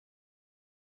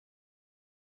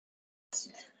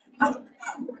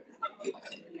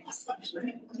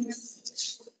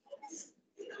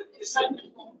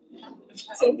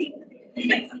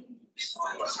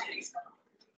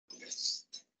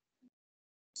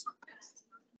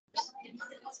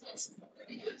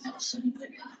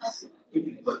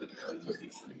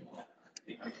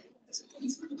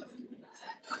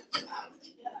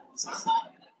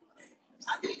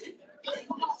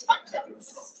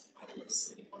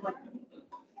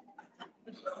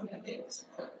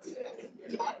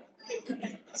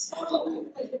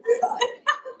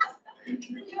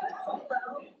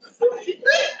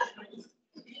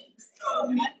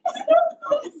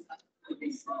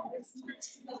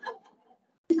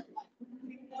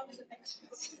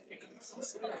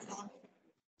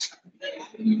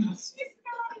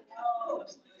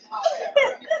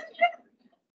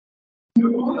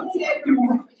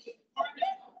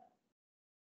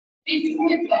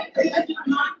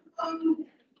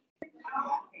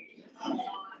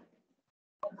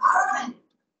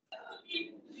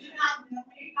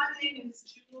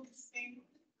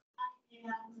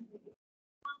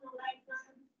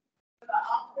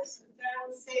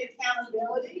State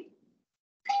Accountability.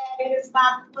 And it is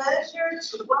my pleasure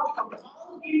to welcome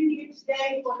all of you here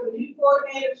today for the new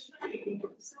coordinators training.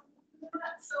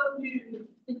 Not so new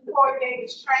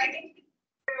coordinators training.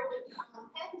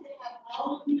 We're happy to have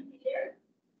all of you here.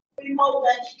 We hope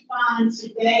that you find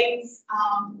today's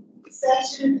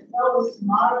session as well as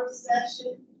tomorrow's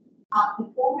session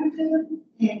informative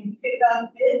and pick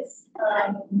up bits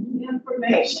of new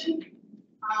information.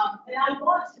 And I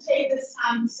want to take this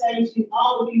time to say to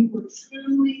all of you who are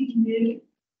truly new,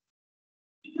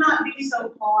 do not be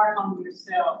so hard on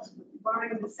yourselves with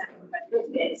learning this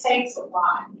information. It takes a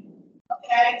while,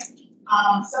 okay?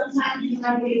 Sometimes you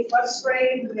might get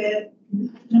frustrated with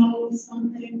knowing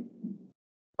something.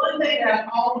 One thing that I've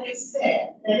always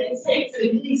said, that it takes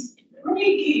at least 3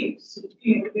 years to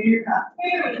feel very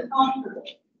comfortable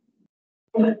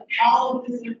with all of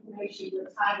this information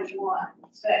with Title I,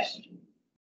 especially.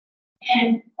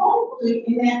 And hopefully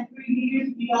in that 3 years,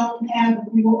 we don't have a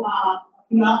real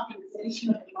reauthorization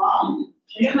of the law.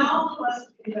 And all of us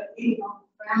are getting on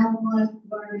round one,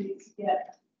 learning it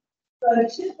together. But I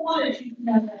just wanted you to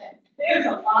know that there's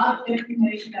a lot of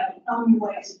information that will come your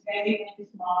way today and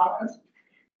tomorrow.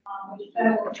 The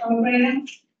federal program.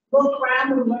 Look around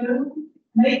the room,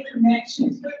 make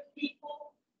connections with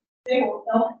people. They will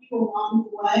help you along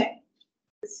the way.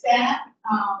 The staff,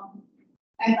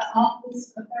 at the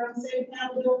Office of Federal and State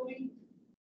Accountability,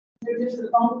 they're just a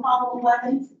phone call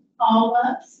away. Call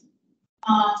us.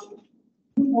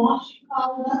 We want you to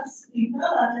call us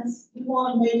because we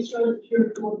want to make sure that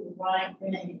you're doing the right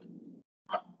thing.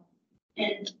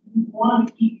 And we want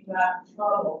to keep you out of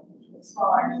trouble as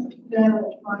far as the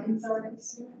federal funding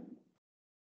service.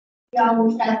 We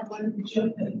always have one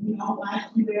joke that we don't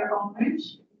like to wear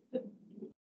orange.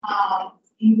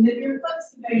 Even if you're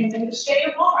flexible, there's a shade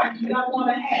of orange you don't want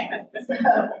to have.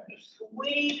 So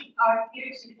we are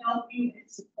here to help you and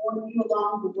support you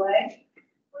along the way.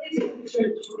 Please make sure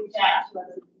that you reach out to us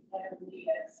if you ever need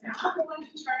us. Now I'm going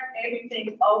to turn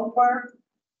everything over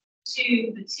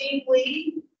to the team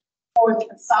lead for the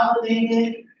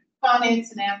Consolidated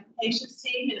Finance and Applications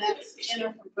team, and that's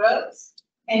Jennifer Rhodes.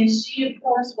 And she, of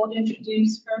course, will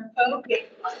introduce her folks.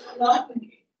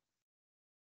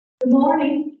 Good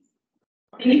morning.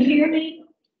 Can you hear me?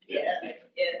 Yeah.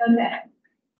 Okay.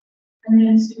 I'm going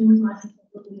to assume my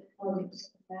little bit close.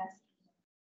 I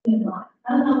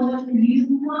don't know what the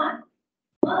reason why,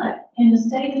 but in the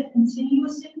state of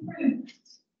continuous improvement,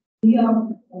 we are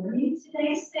recording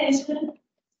today's session,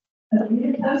 but we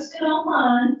will post it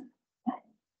online.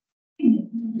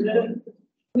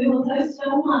 We will post it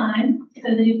online so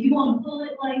that if you want to pull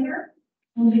it later,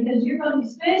 because you're going to,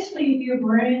 especially if you're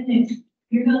brand new,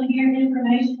 you're going to hear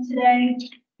information today.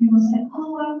 You will say,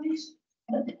 "Oh, I wish,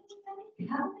 what did I think?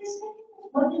 How did this happen?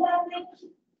 What did I think?"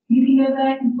 You can go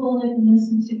back and pull it and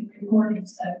listen to the recording.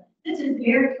 So this is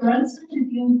Eric Brunson,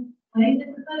 if you'll wave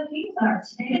at the book. He's our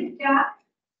tech guy.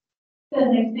 Does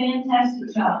a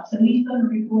fantastic job. So he's going to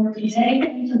record today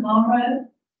and tomorrow,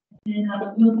 and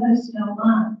we'll post it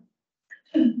online.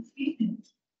 Excuse me.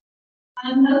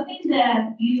 I'm hoping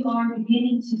that you are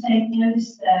beginning to take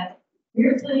notice that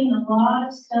we're putting a lot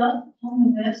of stuff on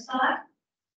the website.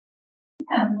 We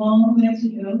have a long way to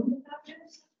go with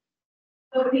this,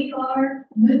 but we are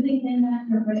moving in that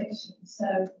direction.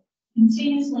 So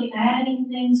continuously adding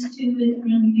things to it,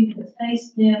 trying to give it a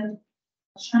facelift,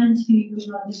 trying to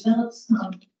develop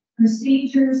some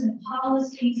procedures and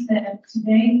policies that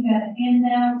today we got a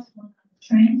handout on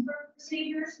transfer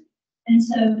procedures. And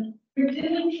so we're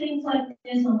doing things like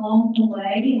this along the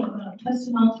way, and I'm gonna post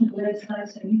them onto the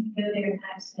website so you can go there and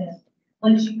access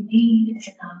what you need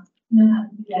and, know how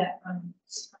to do that from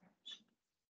scratch.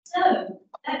 So,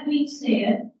 that being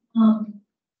said, welcome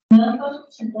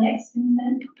to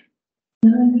Lexington.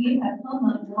 Some of you have come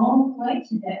a long way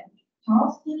today.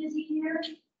 Charleston is here.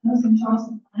 I was in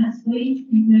Charleston last week.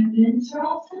 You've never been to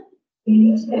Charleston? You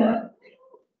need to go.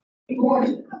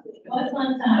 Gorgeous. What a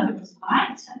fun time. It was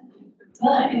hot,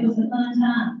 but it was a fun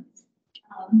time.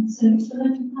 So some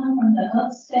of you come from the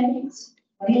upstates,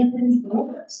 way up in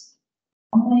Georgia,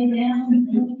 all the way down to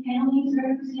the counties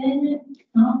represented,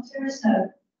 officers. So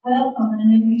welcome. I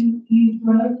know you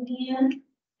drove in,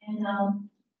 and I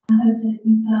hope that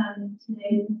you find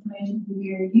today's information to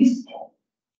be very useful.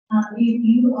 If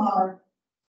you are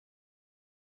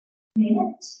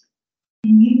vet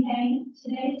and you came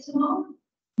today or tomorrow,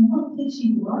 I hope that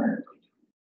you work.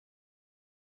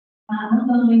 I'm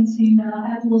going to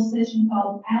have a little session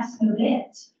called Ask a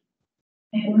Vet,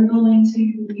 and we're going to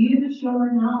use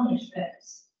your knowledge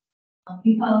base.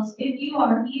 Because if you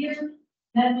are here,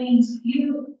 that means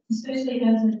you, especially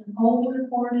as an older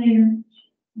coordinator,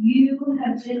 you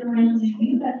have been around and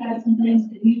you have had some things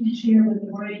that you can share with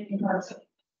a brand new person.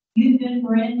 You've been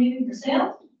brand new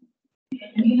yourself,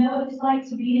 and you know what it's like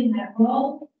to be in that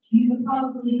role. You can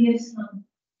probably give some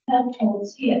helpful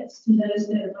tips to those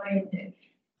that are brand new.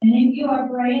 And if you are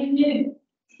brand new,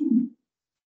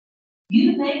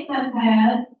 you may have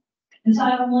had the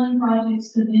Title I project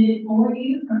submitted for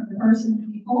you from the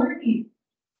person before you.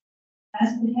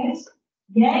 That's the case.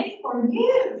 Yay for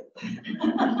you!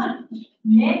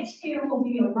 Next year will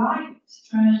be a riot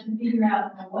trying to figure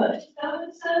out what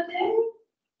so do.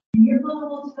 And you're going to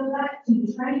want to go back to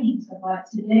the trainings of like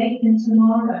today and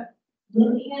tomorrow,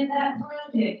 looking at that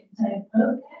project and saying,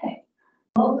 okay,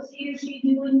 what was he or she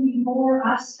doing before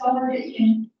I started?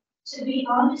 And to be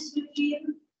honest with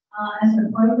you, as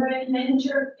a program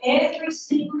manager, every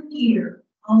single year,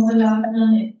 although I've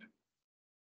done it,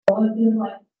 it feels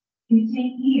like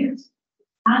 15 years,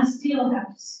 I still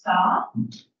have to stop,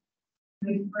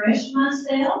 refresh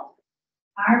myself.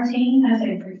 Our team has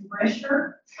a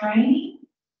refresher training.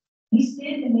 We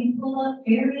sit and we pull up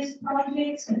various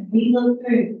projects and we look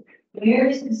through where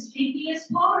is the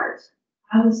stickiest part.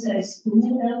 I would say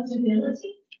school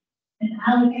eligibility and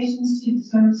allocations to the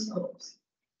service schools.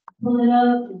 Pull it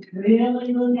up and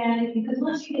really look at it, because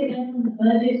once you get down in the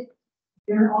budget,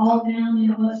 you're all down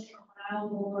in what's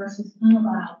allowable versus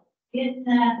unallowable. Getting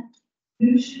that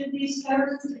who should be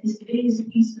served is the biggest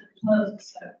piece of the puzzle.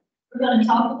 So we're going to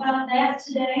talk about that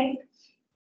today.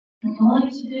 I'm going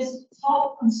to just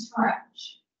talk from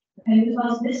scratch, okay,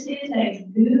 because this is a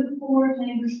new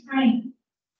coordinator's training.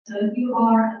 So if you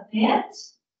are a vet,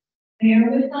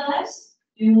 bear with us.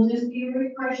 It will just be a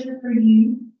refresher for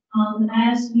you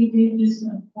as we do just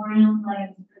some ground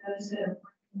laying for those that are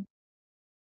working.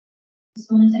 It's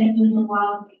going to take a little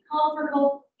while to be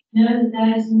comfortable. Know that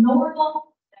that is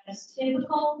normal, that is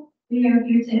typical. We are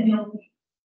here to help you.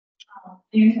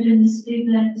 There's been the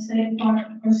stigma at the State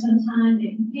Department for some time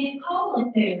that you can't call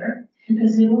it there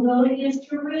because it will go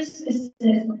against your risk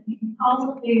assessment. You can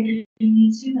call it there, you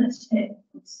need too much technical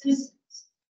assistance.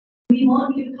 We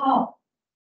want you to call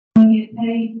and get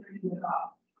paid for your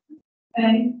call.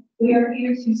 Okay? We are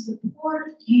here to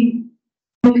support you.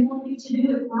 We want you to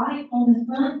do it right on the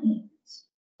front end.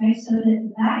 Okay, so that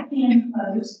the back end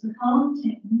folks, the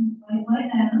content,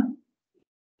 like that,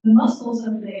 the muscles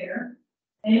are there.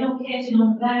 They don't catch it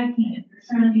on the back end. They're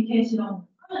trying to catch it on the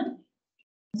front end.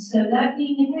 And so that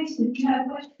being the case, if you have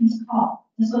questions, call.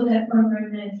 That's what that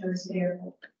program manager is there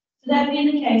for. So that being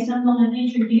the case, I'm going to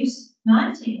introduce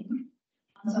my team.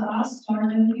 So I'll start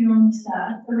over here on the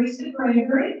side. Teresa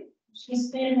Gregory. She'll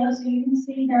stand up so you can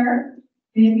see her.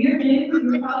 If you're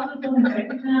new, you're probably going to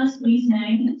recognize these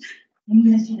names. And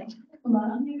you mentioned a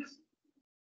lot of names.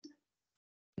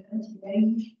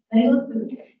 They look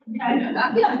good. Okay.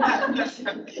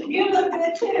 You look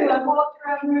good too. I walked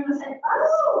around the room and said,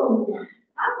 oh,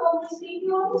 I've only seen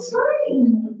you on the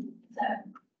screen. So,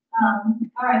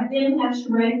 all right, then we have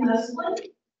Sheree Huslin.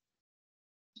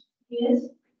 Yes.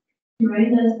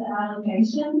 Sheree does the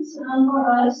allocations for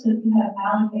us. So if you have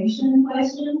allocation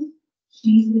questions,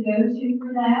 she's the go-to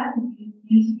for that. If you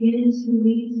need to get into the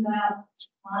weeds about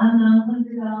why I'm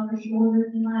 $900 shorter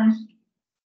than last year,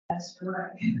 that's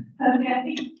correct. Okay.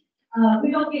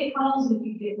 We don't get calls if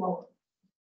you get more.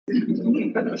 So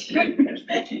if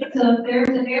there's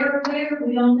an error there,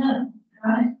 we don't know,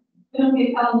 right? We don't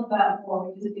get calls about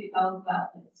more, we just get calls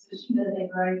about this. So she does a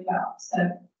great job. So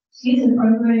she's a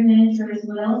program manager as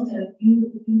well. So if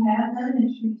you have her,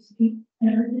 make sure you speak to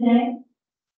her today.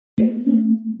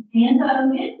 And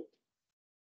Hogan.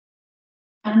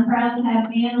 I'm proud to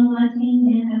have Ann on my team.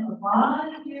 Ann has a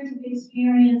lot of years of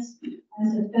experience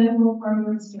as a federal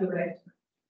programs director.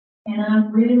 And I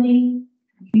really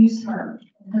use her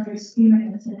and her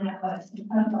experience in that way.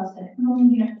 Because I said, come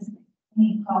on, you have to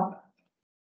need call.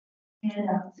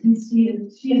 And she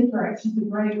is great. She's a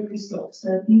great resource.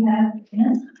 So if you have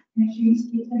Ann, make sure you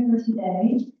speak to her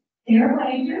today. Sarah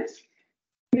Wagers,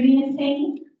 Rudy and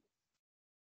Sandy.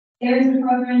 There's a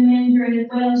program manager as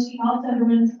well. She also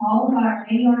runs all of our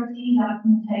ART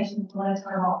documentation, bless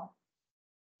her heart.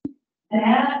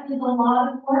 That is a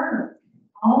lot of work.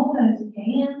 All those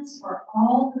grants for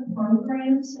all the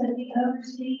programs that we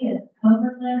oversee and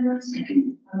cover letters,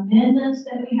 amendments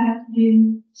that we have to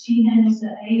do. She handles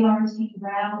the ART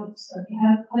route. So if you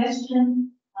have a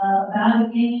question about a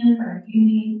grant or if you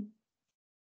need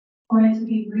for it to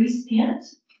be resent,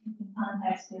 you can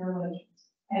contact Sarah Williams.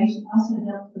 She also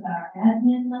helps with our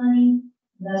admin money,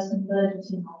 does some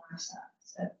budgeting on our side.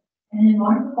 So, and then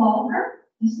Martha Walker,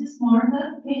 this is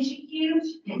Martha, is she cute?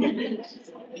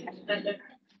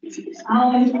 I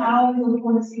always look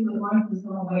forward to see what Martha's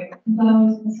going to wear. She's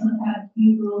always in some kind of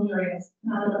cute little dress.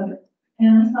 I love it.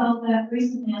 And I saw that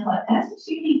recently. I was like, that's what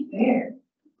she needs to wear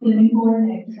to the new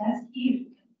coordinator. That's cute.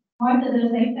 Martha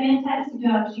does a fantastic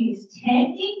job. She is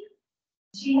techy.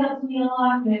 She helps me a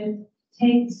lot with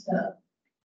techy stuff.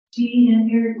 She and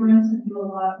Eric Brunson do a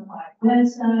lot of like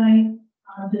website,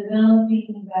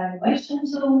 developing evaluation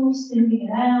tools, sending it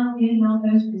out, getting all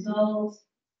those results.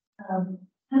 How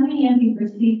many of you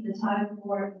received the Title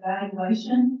IV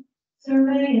evaluation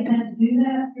survey and had to do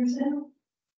that yourself?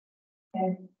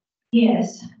 Okay.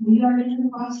 Yes, we are in the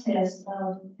process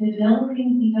of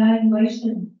developing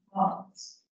evaluation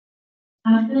models.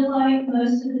 I feel like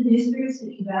most of the districts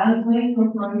that evaluate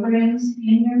your programs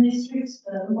in your districts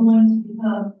are going to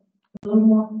become a little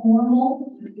more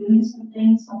formal. We're doing some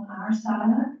things on our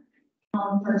side.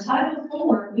 For Title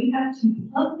IV, we have to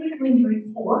publicly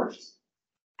report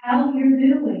how you're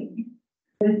doing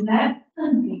with that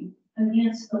funding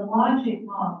against the logic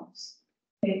models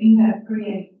that you have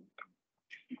created.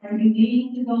 Are you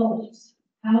meeting the goals?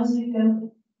 How's it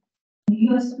going? The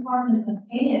U.S. Department of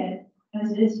Ed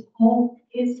has its own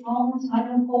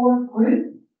Title IV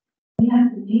group. We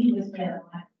have to meet with them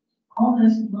like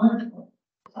almost monthly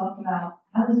to talk about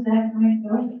how is that grant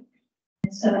going.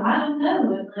 And so I don't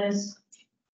know unless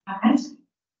I ask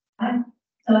you.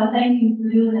 So I thank you for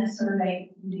doing that survey.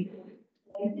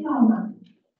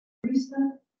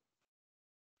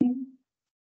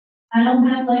 I don't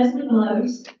have Leslie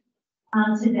Blows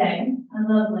today. I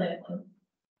love Leslie.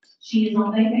 She is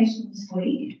on vacation this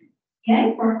week.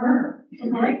 Yay for her. It's a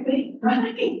great week,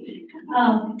 right?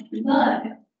 But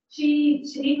she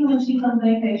even when she's on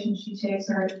vacation, she checks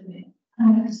her to me.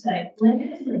 I have to say,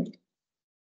 Leslie,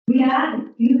 we got it.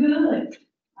 You good.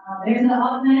 There's an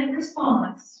automatic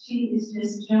response. She is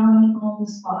just jumping on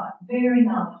the spot. Very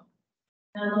knowledgeable.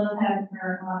 I love having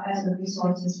her as a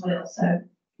resource as well. So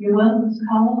you're welcome to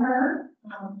call her.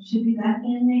 She'll be back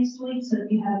in next week. So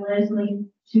if you have Leslie,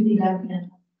 she'll be back in.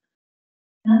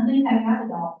 And I think I got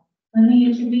it all. Let me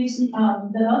introduce the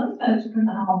other folks from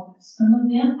the office. Some of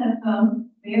them have come.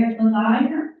 Barrett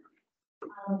Leviner.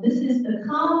 This is the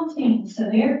comm team. So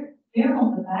they're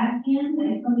on the back end.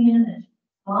 They come in and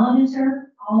monitor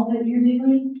all that you're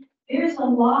doing. There's a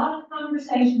lot of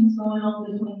conversations going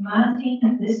on between my team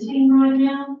and this team right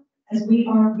now as we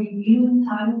are reviewing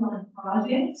Title I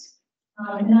projects.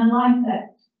 And I like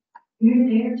that. We're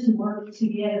there to work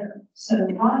together. So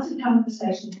lots of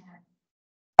conversations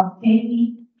happening.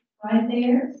 Katie right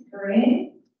there,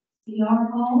 Greg,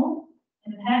 C.R. Hall,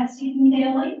 and Patsy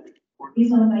Kelly.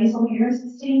 He's on Basil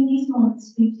Harris's team. He's going to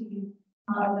speak to you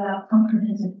about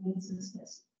comprehensive needs assessment.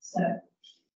 So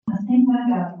I think I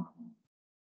got it.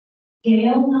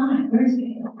 Gail Knight, where's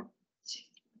Gail?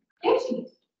 There she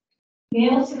is.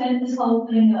 Gail set this whole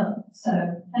thing up. So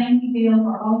thank you, Gail,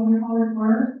 for all your hard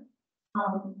work.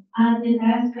 I did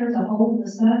ask her to hold the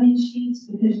sign-in sheets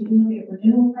because you will get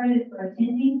renewal credit for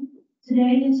attending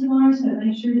today and tomorrow. So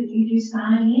make sure that you do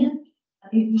sign in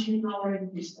if you didn't already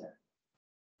do so.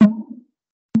 I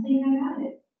think I got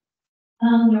it.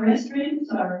 The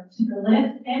restrooms are to the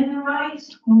left and the right.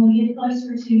 When we get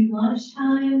closer to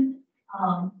lunchtime,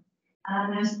 I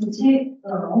asked the tech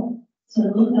girl to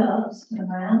look up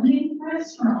surrounding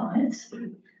restaurants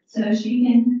so she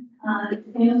can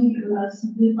tell you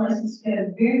some good places to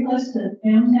go. Very close to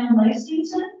downtown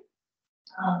Lexington,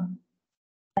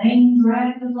 main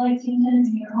drag of Lexington,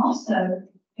 and you're also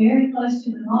very close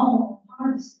to the mall of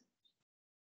Hardison.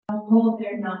 I'll go up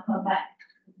there and not come back.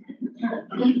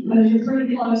 But you're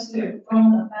pretty close to it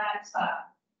from the back side.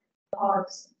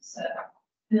 parks. So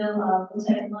we'll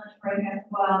take a lunch break after a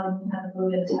while and we'll have a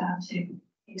little bit of time to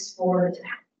explore the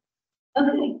town.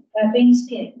 Okay, that being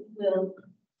said, we'll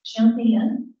jump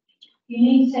in. You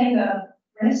need to take a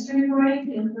restroom break,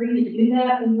 feel free to do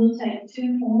that. We will take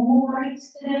 2 formal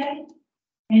breaks today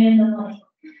and a lunch.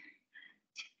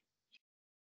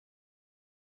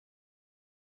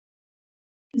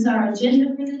 This is our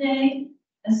agenda for the day.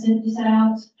 I sent this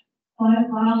out quite a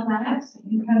while back, so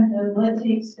you kind of know what to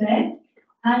expect.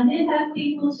 I did have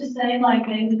people to say like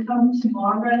they would come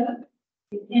tomorrow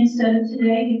instead of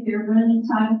today if you're running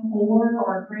Title 4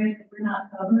 or a grant that we're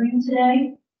not covering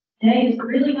today. Today is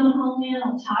really going to hone in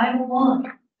on Title 1,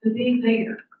 the big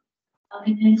bear.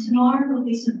 And then tomorrow will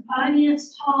be some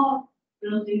finance talk.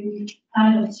 We'll do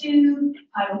Title 2,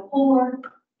 Title 4,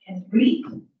 and REAP.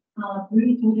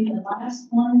 REAP will be the last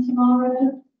one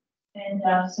tomorrow. And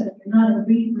so if you're not a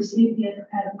REAP recipient or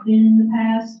haven't been in the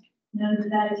past, know that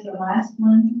that is the last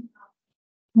one.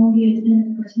 We'll be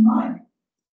attended for tomorrow.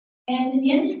 And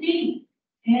the N&D,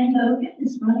 and Logan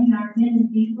is running our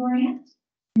N&D grant.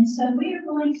 And so we are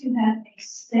going to have a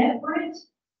separate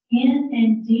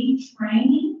N&D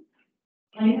training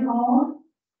later on,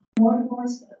 more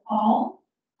towards the fall,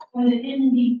 for the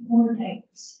N&D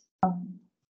coordinators.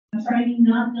 A training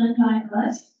not done by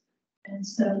us, and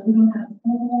so we don't have a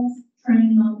formal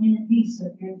training on N&D. So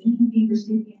if you're an N&D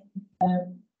recipient,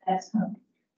 that's coming.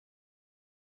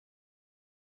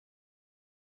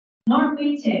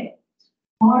 Tech,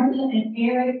 Martha and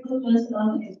Eric put us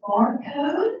on a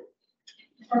barcode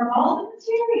for all the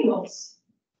materials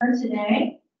for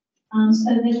today,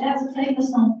 so that will take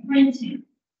us on printing.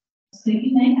 So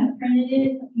you may have printed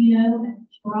it, you know, and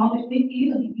brought it with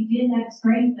you. And if you did, that's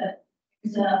great. But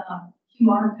there's a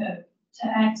QR code to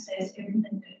access everything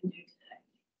that we do today.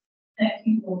 That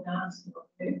you will not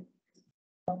do.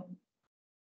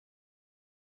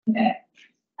 Okay.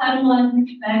 Item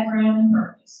 1, background and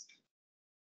purpose.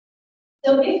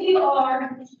 So if you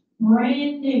are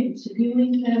brand new to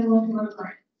doing federal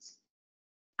programs,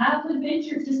 I would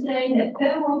venture to say that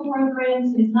federal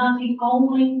programs is not the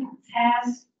only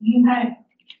task you have.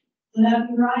 Would I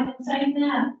be right in saying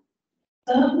that?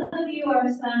 Some of you are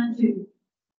assigned to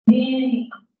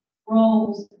many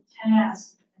roles,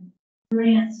 tasks, and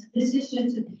grants. This is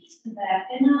just a piece of that,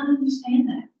 and I understand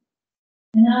that.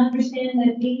 And I understand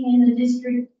that being in the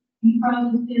district, you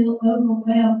probably feel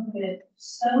overwhelmed with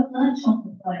so much on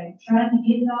the plate, trying to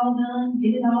get it all done,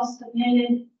 get it all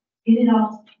submitted, get it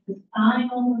all the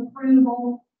final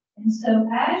approval. And so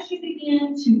as you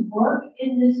begin to work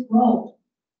in this role,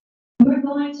 you're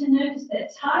going to notice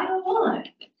that Title 1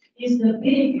 is the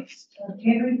biggest of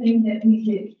everything that we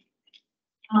do.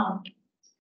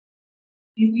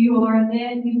 If you are a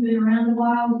vet, you've been around a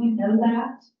while, you know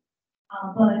that.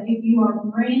 But if you are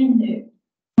brand new,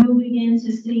 you'll begin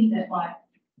to see that like,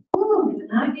 whoa,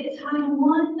 when I get Title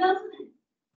 1 done,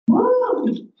 whoa,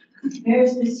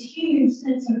 there's this huge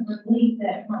sense of relief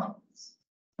that comes.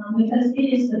 Because it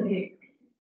is the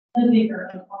bigger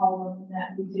of all of them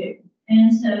that we do.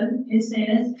 And so it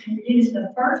says it is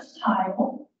the first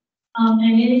title,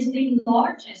 and it is the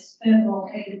largest federal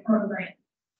aid program.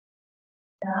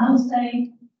 Now I will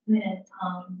say that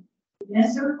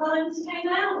ESSER funds came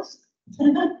out.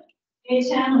 It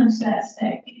challenged that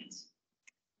statement.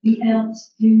 We helped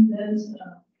do those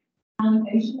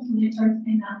allocations when it first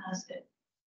came out, and I said,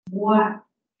 wow,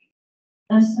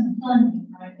 that's some funding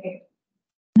right there.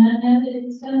 And I know that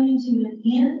it's coming to an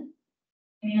end,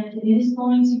 and it is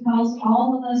going to cause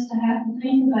all of us to have to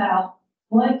think about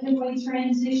what can we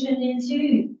transition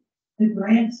into the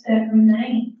grants that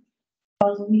remain.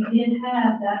 Because we did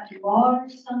have that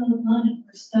large sum of money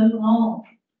for so long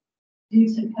due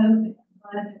to COVID.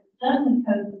 I'm glad that we're done with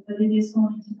COVID, but it is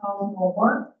going to cause more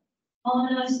work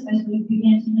on us as we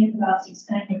begin to think about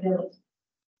sustainability.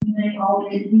 You may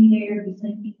already be there, be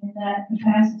thinking in that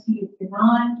capacity. If you're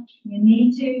not, you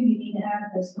need to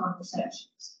have those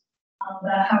conversations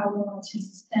about how we're going to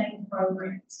sustain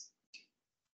programs.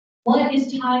 What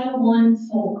is Title I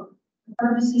for? The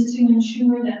purpose is to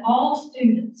ensure that all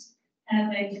students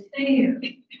have a fair,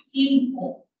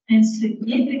 equal, and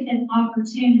significant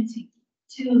opportunity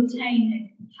to obtain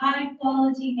a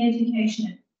high-quality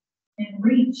education and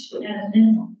reach, at a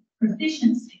minimum,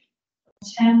 proficiency in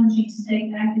challenging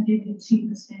state academic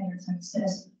achievement standards and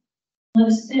assessment. Let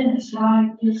us finish,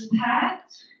 right? It's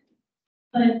packed,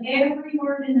 but every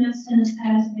word in that sentence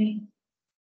has meaning.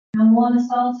 I want us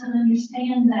all to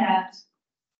understand that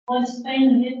what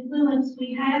span of influence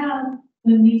we have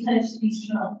when we touch these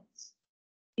funds.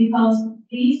 Because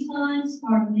these funds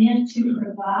are meant to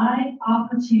provide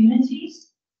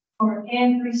opportunities for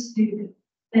every student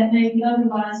that maybe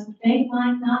otherwise they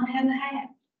might not have had.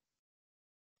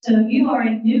 So if you are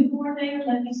a new coordinator,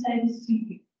 let me say this to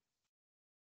you.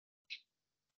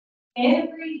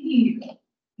 Every year,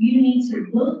 you need to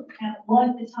look at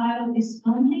what the title is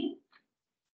funding,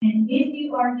 and if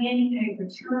you are getting a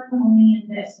return on the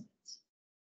investment.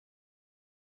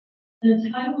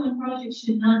 The Title I project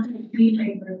should not be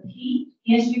a repeat.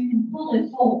 Yes, you can pull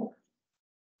it forward.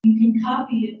 You can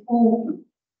copy it forward.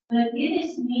 But it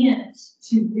is meant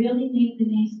to really meet the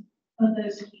needs of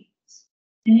those kids.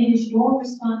 And it is your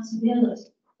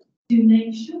responsibility to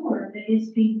make sure that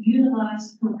it's being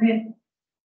utilized correctly.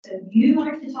 So you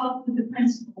are to talk with the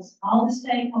principals, all the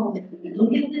stakeholders,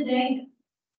 look at the data,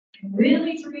 and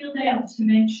really drill down to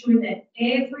make sure that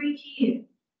every kid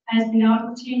has the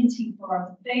opportunity for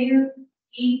a fair,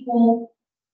 equal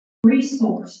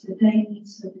resource that they need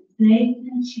so that they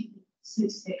can achieve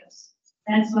success.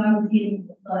 That's why we're getting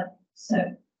the budget. So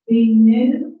being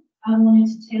new, I wanted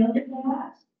to tell you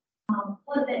that,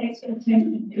 what the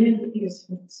expectation really is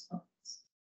for this funds.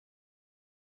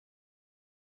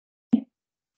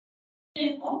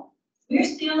 We're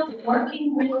still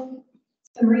working with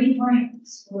 3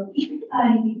 grants. Will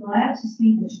everybody be glad to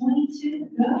see the 22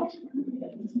 go?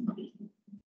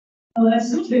 Oh,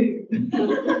 that's 2.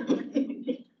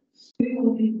 We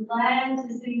will be glad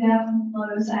to see that one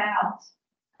close out.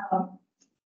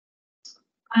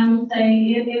 I would say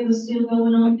if it was still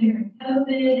going on during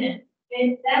COVID,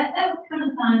 and that would kind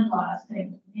of finalize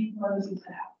things when it closes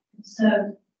out.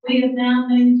 So we have now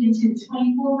moved into the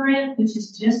 24 grant, which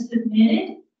is just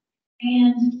submitted,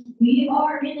 and we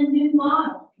are in a new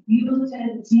model. If you looked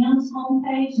at the town's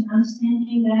homepage, and I'm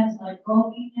sending that as like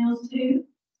bulk emails too,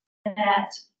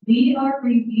 that we are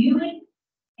reviewing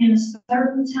in a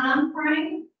certain time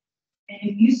frame, and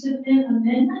if you submit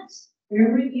amendments,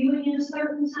 we're reviewing in a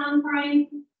certain time frame,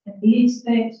 and we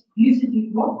expect you to do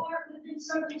your part within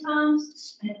certain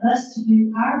times, and us to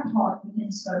do our part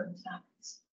within certain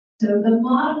times. So the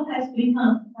model has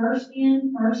become first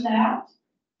in, first out.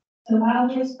 So I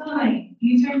will explain.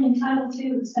 You turn in Title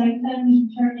II the same time as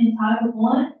you turn in Title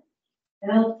I.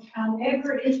 Well,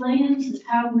 however it lands is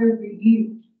how we're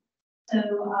reviewed.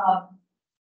 So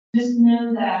just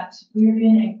know that we're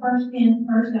in a first in,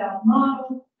 first out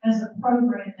model as a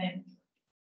program manager.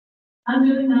 I'm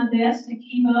doing my best to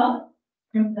keep up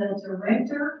from the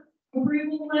director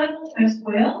approval level as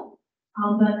well.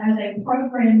 But as a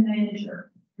program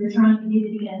manager, we're trying to get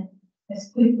it in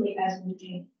as quickly as we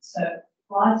can. So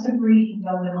lots of reading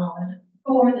going on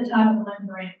for the Title I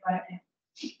grant right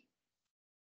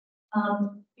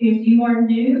now. If you are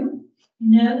new,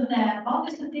 know that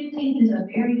August the 15th is a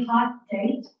very hot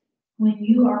date when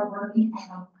you are working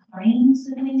on claims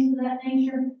and things of that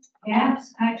nature.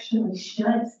 GAPS actually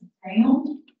shuts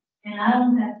down, and I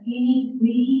don't have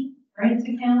we, Grants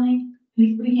Accounting,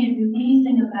 we can't do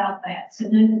anything about that. So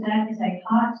know that that is a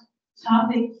hot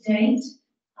topic date.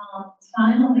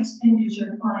 Final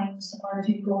expenditure claims are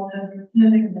due on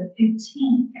November the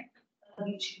 15th of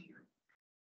each year.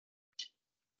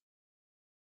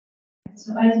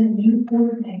 So as a new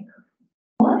coordinator,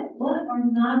 what are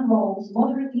my goals?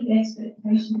 What are the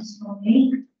expectations for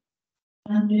me?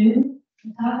 I'm new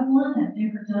to Title I. I've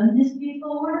never done this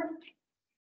before.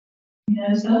 You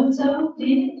know, so-and-so did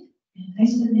it, and they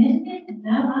submitted it, and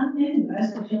now I'm new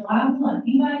as of July 1.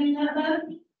 Anybody in that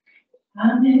boat?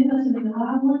 I'm new as of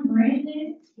July 1, brand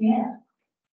new. Yeah.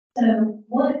 So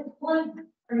what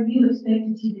are you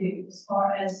expected to do as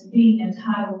far as being a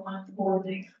Title I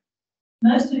coordinator?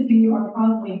 Most of you are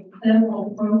probably federal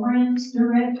programs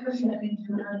directors that have been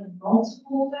running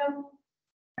multiple federal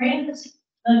grants.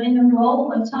 In the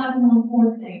role of Title I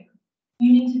coordinator,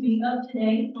 you need to be up to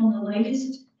date on the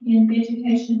latest in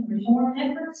education reform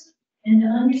efforts and to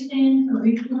understand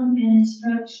curriculum and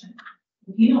instruction.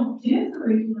 If you don't do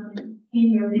curriculum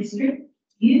in your district,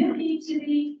 you need to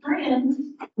be friends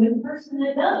with the person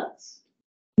that does,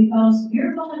 because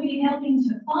you're going to be helping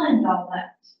to fund all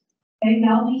that. Okay,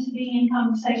 y'all need to be in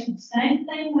conversation. Same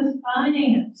thing with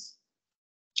finance.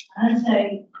 I'd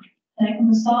say, take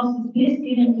them a sausage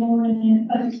biscuit and go in and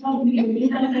put it on you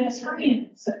as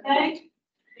friends, okay?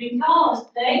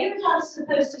 Because they are not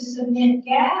supposed to submit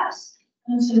gaps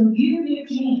until you do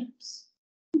camps.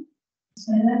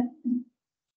 Say that.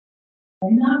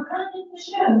 They're not running the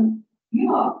show.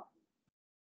 You are.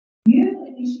 You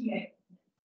initiate.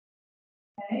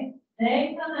 Okay?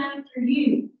 They come after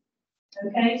you.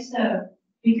 Okay, so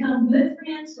become good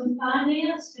friends with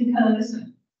finance, because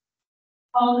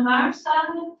on our side,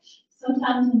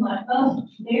 sometimes I'm like, oh,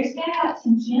 there's gaps,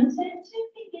 and Jim said it to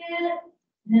me yet.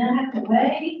 And then I have to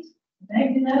wait,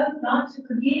 Make a note not to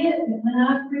forget that when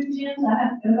I approve gyms, I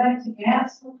have to go back to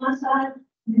gas on my side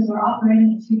because we're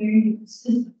operating in two very different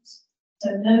systems.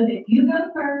 So know that you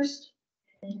go first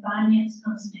and then finance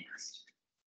comes next.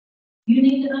 You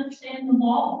need to understand the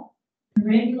law, the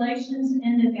regulations,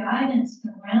 and the guidance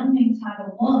surrounding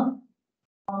Title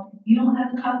I. If you don't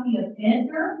have a copy of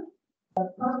Edgar,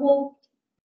 the purple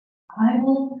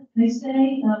Bible, they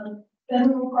say,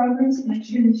 federal programs, make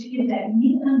sure that you get that. You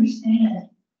need to understand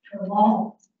the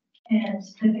law and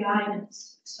the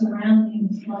guidance surrounding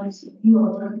the funds that you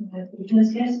are working with.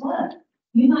 Because guess what?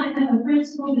 You might have a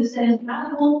principal that says,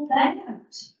 I want that.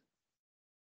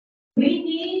 We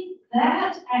need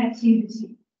that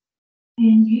activity.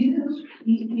 And you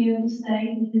need to be able to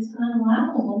say if it's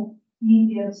unallowable, you need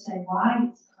to be able to say why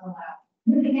it's unallowable.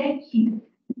 You're the gatekeeper,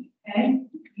 okay?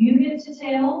 You get to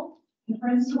tell the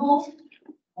principal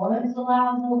what is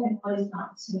allowable and what is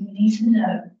not. So you need to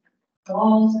know the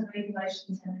laws and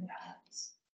regulations and the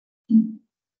guidelines.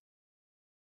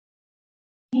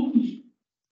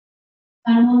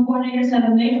 Title I coordinators have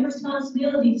a major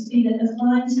responsibility to see that the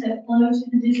funds that flow to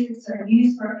the districts are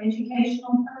used for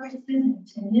educational purposes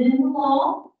intended in the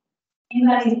law.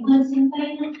 Anybody a Clemson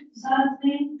fan besides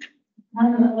me? I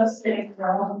don't know what state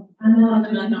girl. I know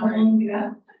I'm not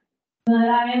Columbia, but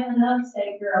I am an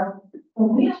upstate girl. But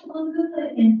we have to look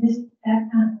good in this, that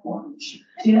kind of orange,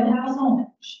 jailhouse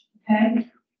orange, okay?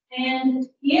 And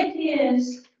it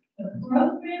is the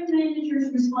program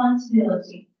manager's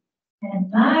responsibility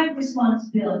and my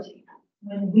responsibility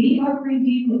when we are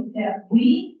reviewing that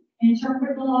we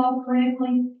interpret the law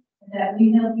correctly, that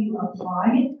we help you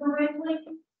apply it correctly.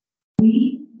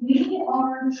 We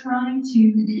are trying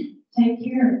to take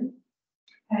care of it.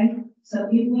 Okay? So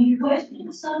if we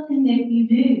question something that you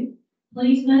do,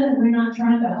 please know that we're not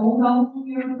trying to hold off on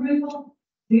your approval.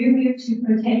 We're here to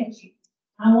protect you.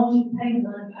 I want you to pay the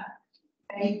money back.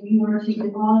 Okay? If you were to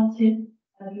get audited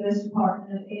by the U.S.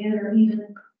 Department of Ed or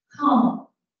even COM,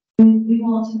 we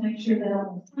want to make sure that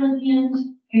on the front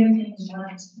end, everything is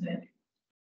running smooth.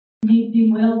 You need to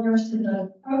be well versed in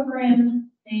the program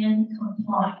and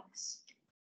compliance.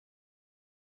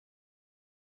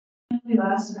 Do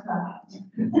I survive?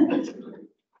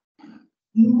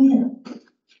 You will.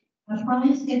 I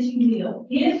promise that you will.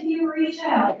 If you reach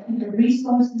out to the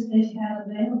resources that you have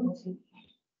available to you,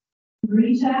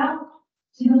 reach out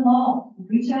to the law,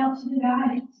 reach out to the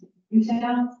guidance, reach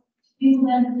out to people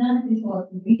that have done it before,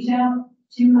 reach out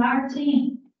to our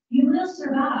team. You will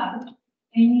survive,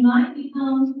 and you might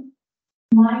become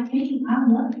like me. I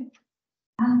love it.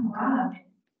 I thrive.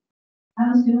 I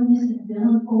was doing this in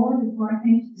Dillon Ford before I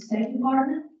came to the State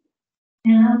Department,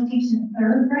 and I was teaching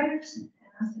third graders, and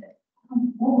I said,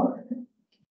 oh Lord,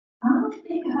 I don't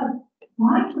think I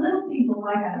like little people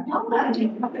like I don't like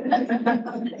them.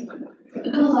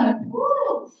 I was like,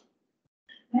 whoa,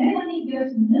 maybe I need to go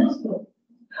to the middle school.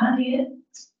 I did,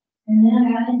 and then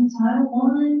I got into Title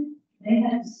I. They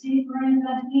had the city grant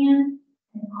back in,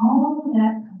 and all of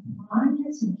that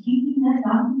compliance and keeping that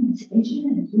documentation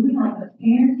and doing like a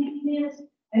parenting is,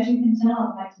 as you can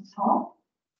tell, I like to talk.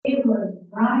 It was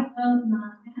right up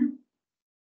my alley.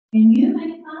 And you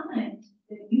may find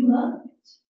that you love it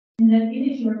and that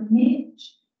it is your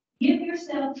niche. Give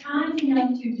yourself time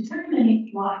enough to determine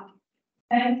if you like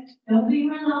it. Okay? Don't be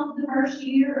run off the first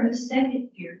year or the second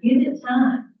year. Give it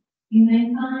time. You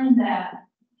may find that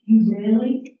you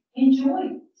really enjoy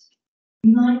it.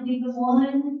 You might be the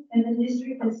one in the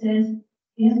district that says,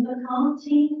 if the comp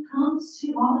team comes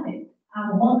to audit,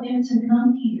 I want them to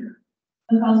come here.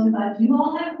 Because if I do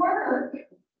all that work,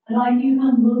 I'd like you to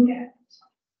come look at it.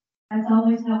 That's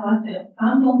always how I feel. If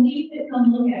I'm going to keep it,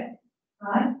 come look at it,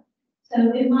 right?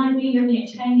 So it might be your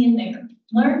niche. Hang in there.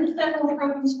 Learn the federal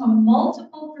programs from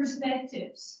multiple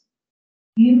perspectives.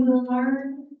 You will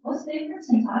learn what's the difference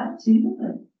in Title II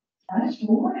and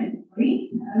Title IV and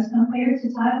III as compared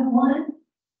to Title I.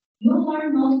 You'll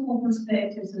learn multiple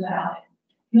perspectives about it.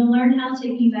 You'll learn how to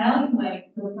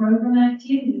evaluate the program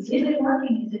activities. Is it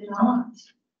working? Is it not?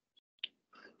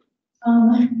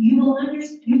 You will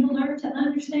learn to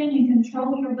understand and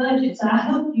control your budgets. I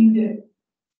hope you do.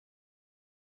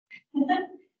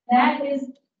 That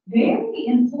is very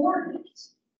important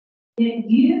that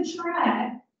you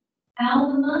track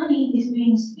how the money is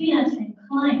being spent and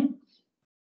claimed.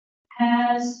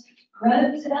 Has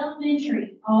Rhodes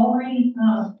Elementary already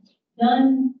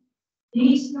done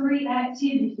these three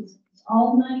activities? Has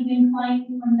all the money been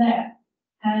claimed from that?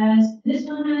 This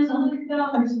one has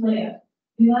 $100 left.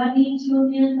 Do I need to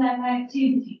amend that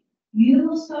activity? You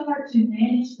will start to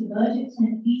manage the budgets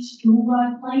in each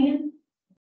school-wide plan.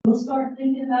 We'll start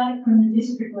thinking about it from the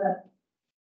district level.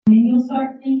 Then you'll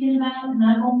start thinking about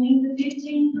not only the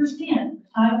 15% for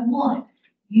Title I.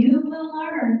 You will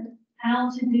learn how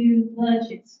to do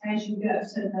budgets as you go.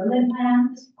 So know that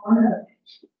math is part of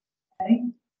it. Okay?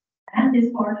 Math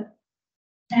is part of it.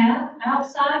 Have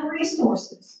outside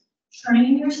resources.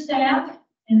 Train your staff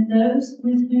and those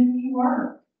with whom you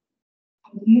work.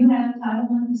 If you have Title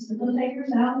I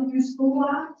facilitators out in your school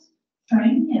lives,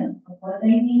 train them on what they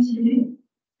need to do,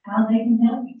 how they can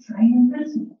help you. Train your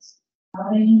principals, how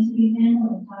they need to be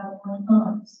handling Title I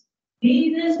funds.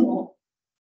 Be visible.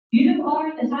 You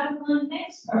are the Title I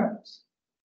expert.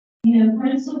 You know,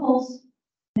 principals,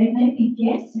 they may be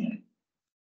guessing.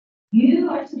 You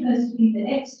are supposed to be the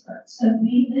expert, so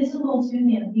be visible to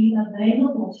them, be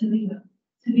available to them,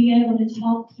 to be able to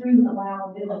talk through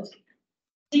allowability.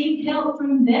 Seek help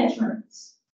from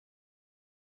veterans.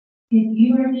 If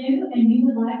you are new and you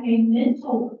would like a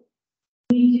mentor,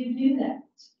 we do that.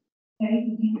 Okay,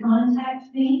 you can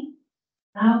contact me.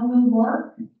 I will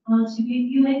work to give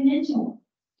you a mentor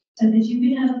so that you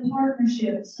can have a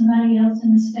partnership with somebody else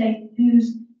in the state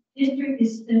whose district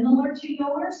is similar to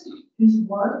yours, whose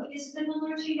work is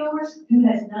similar to yours, who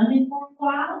has done it for a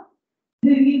while,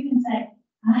 who you can say,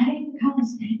 I hate to call the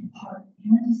State Department.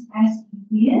 Can I just ask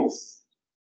you this?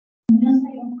 And they'll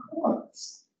say, of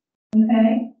course.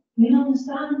 Okay? We don't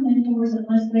assign mentors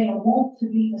unless they want to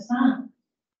be assigned.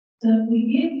 So if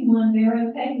we give you one, they're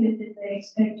okay with it, they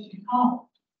expect you to call.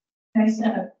 Okay,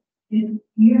 so if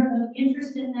you're of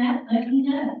interest in that, let me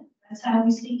know. That's how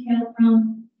we seek help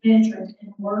from veterans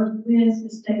and work with the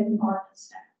State Department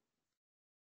staff.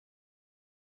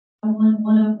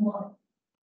 101.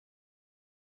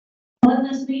 What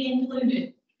must be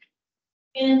included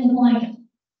in the plan?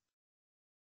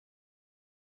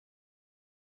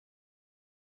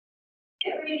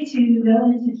 Get ready to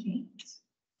go into genes.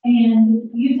 And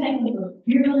you take a look.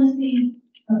 You're going to see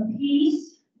a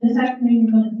piece. This afternoon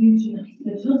you're going to do genes.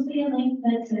 But you'll see a link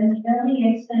that says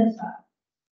LEA set aside.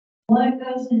 What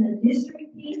goes in the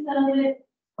district piece of it,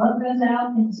 what goes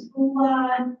out in the school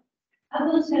wide. I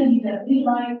will tell you that we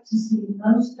like to see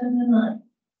most of the money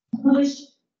pushed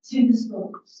to the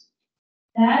schools.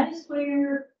 That is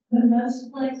where the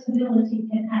most flexibility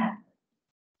can happen.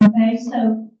 Okay,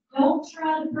 so don't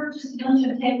try to purchase a bunch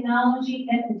of technology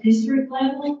at the district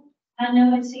level. I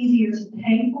know it's easier to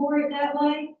pay for it that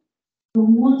way, but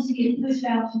we want it to get pushed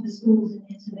out to the schools and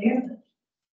into their budget.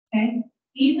 Okay,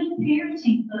 even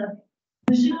parenting funding,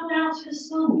 push it on out to the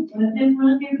schools, let them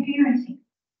run their parenting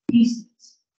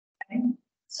pieces. Okay,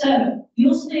 so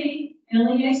you'll see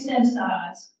LEA set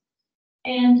asides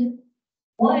and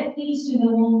what needs to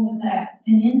go on with that.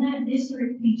 And in that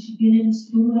district piece, you get into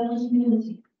school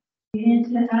eligibility, get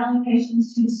into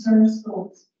allocations to serve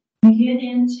schools. You get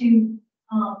into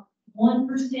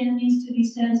 1% needs to be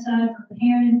set aside for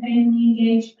parent and family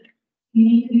engagement. You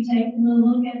need to be taking a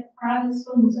look at private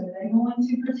schools. Are they going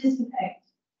to participate?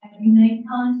 Have you made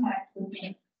contact with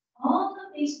them? All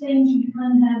of these things you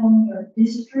kind of have on your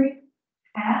district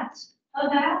hat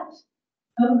about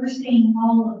overseeing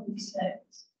all of these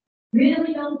things.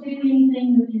 Really don't do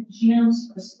anything with the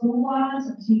gyms for school-wise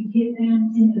until you get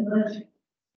down in the budget.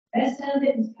 The rest of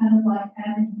it is kind of like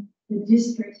having the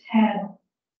district hat on.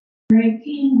 Greg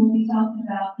King will be talking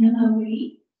about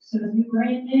MOE. So if you're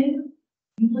brand new,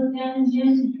 you look down in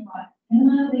gyms and you're like,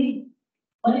 MOE,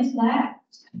 what is that?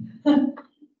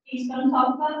 He's going to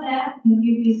talk about that. He'll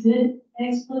give you a good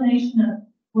explanation of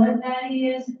what that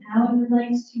is and how it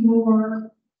relates to your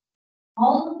work.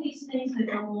 All of these things that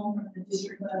go along with the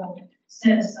district level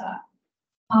set aside.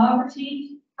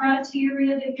 Poverty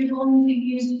criteria that you're going to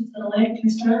use to select your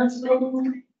service schools.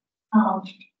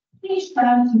 Please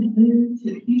try to move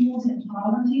to pupils in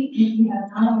poverty if you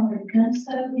have not already done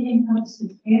so. It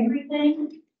encompasses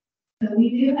everything. So we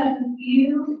do have a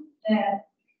few that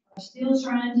are still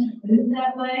trying to move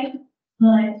that way,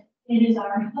 but it is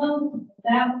our hope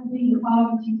that will be the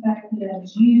poverty factor that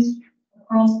is used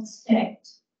across the state.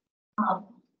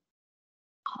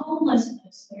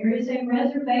 Homelessness, there is a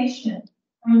reservation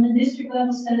from the district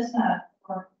level set aside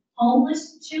for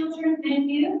homeless children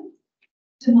and youth.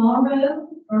 Tomorrow,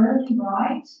 Early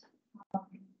Right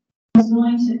is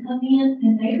going to come in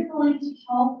and they're going to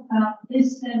talk about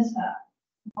this set aside.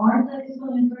 Martha is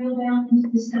going to drill down into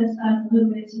this set aside a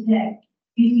little bit today.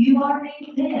 If you are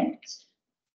a vet,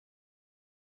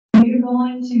 you're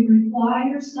going to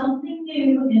require something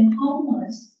new in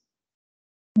homeless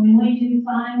when we do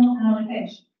final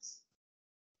allocations.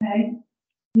 Okay?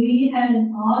 We had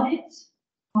an audit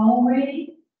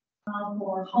already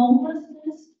for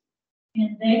homelessness.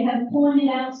 And they have pointed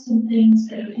out some things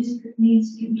that the district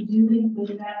needs to be doing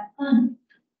with that funding.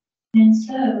 And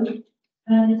so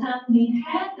By the time we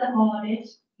had the audit,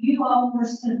 you all were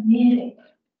submitting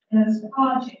those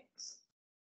projects.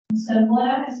 And so what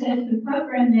I have said to the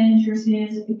program managers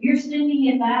is, if you're sending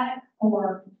it back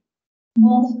for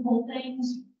multiple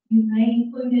things, you may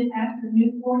include it after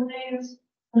new coordinators.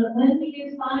 But when we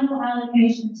do final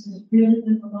allocations is really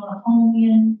when we're going to home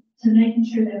in to making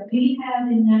sure that we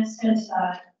have in that set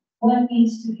aside what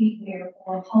needs to be there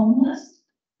for homeless.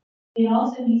 It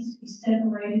also needs to be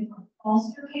separated from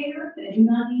foster care. They do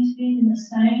not need to be in the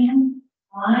same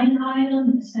line item,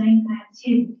 in the same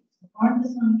activity.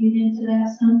 Martha's going to get into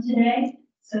that some today.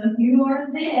 So if you are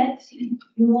a vet, you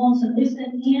want to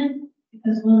listen in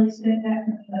because we'll expect that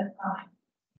from you at time.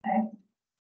 Okay?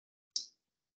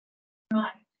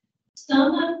 Right.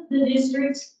 Some of the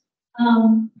districts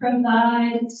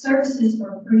provide services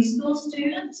for preschool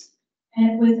students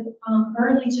and with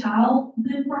early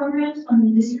childhood programs on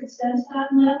the district set-aside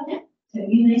level. So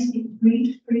you may see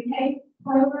pre-K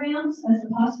programs as a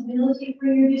possibility for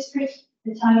your district.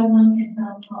 The Title I can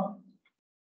help fund.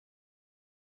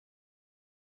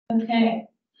 Okay,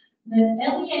 the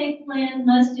LEA plan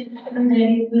must ensure that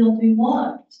it will do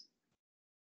what?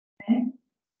 Okay.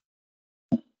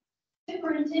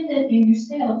 Superintendent and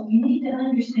yourself, you need to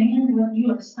understand what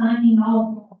you are signing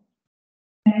off on.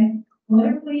 Okay, what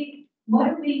are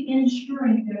we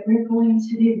ensuring that we're going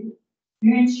to do?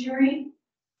 We're ensuring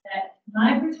that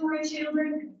migratory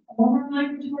children, former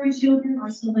migratory children are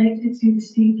selected to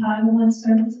receive Title I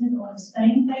services on the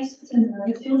same basis as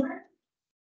other children.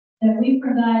 That we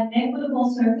provide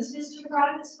equitable services to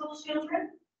private school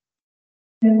children.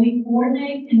 That we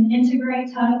coordinate and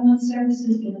integrate Title I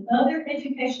services with other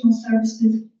educational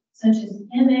services such as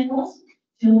MLs,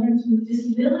 children with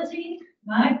disability,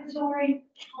 migratory,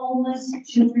 homeless,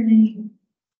 children in youth.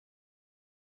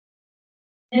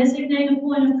 Designate a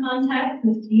point of contact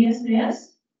with DSS.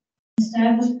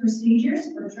 Establish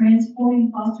procedures for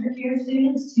transporting foster care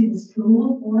students to the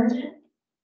school of origin.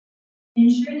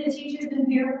 Ensure that teachers and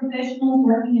paraprofessionals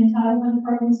working in Title I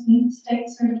programs meet state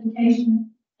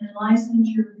certification and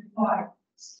licensure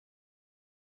requirements.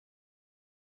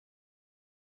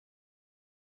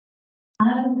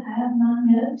 I don't have my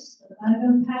notes, but I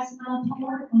go past my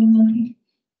part on the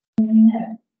let me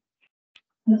know.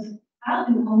 Because I'll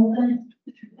do the whole thing.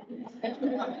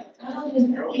 I'll just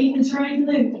keep the train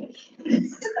moving.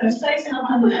 So say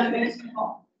something that I guess you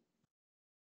call.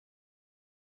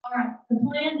 All right, the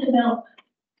plan development.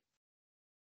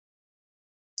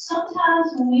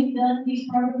 Sometimes when we've done these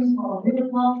programs for a really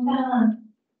long time,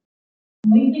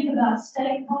 when we think about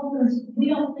stakeholders, we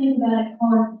don't think about it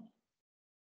hard.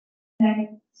 Okay,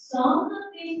 some of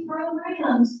these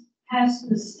programs have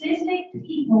specific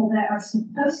people that are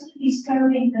supposed to be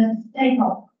serving as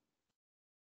stakeholders.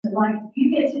 So like if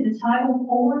you get to the Title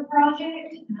IV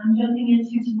project, and I'm jumping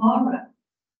into tomorrow,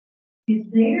 is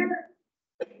there,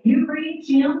 you read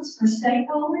gems for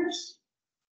stakeholders?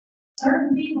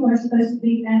 Certain people are supposed to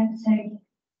be at the table.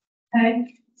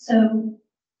 Okay, so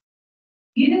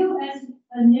you as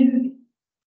a newbie,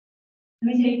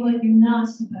 let me tell you what you're not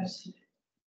supposed to do.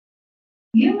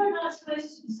 You are not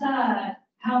supposed to decide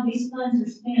how these funds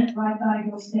are spent right by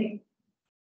your state.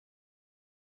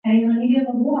 Okay, let me give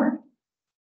a warning.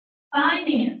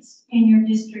 Finance in your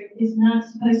district is not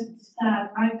supposed to decide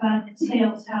right by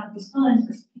themselves how these funds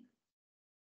are spent.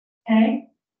 Okay?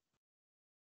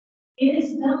 It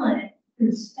is done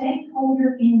through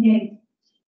stakeholder engagement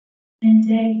and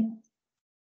data.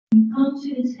 You come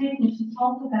to the table to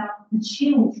talk about the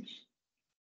children.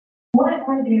 What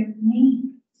are their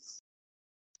needs?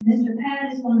 Mr.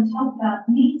 Pat is going to talk about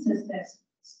needs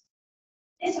assessments.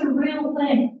 It's a real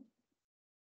thing.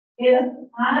 If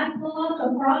I pull up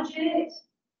a project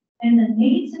and the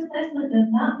needs assessment does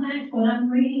not match what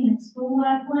I'm reading in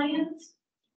school-wide plans,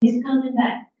 it's coming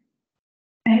back.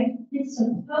 Okay? It's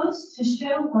supposed to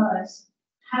show us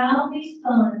how these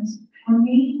funds are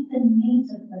meeting the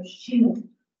needs of those children.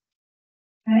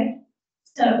 Okay?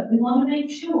 So we want to make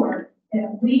sure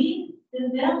that we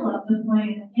develop the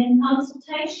plan in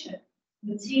consultation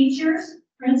with teachers,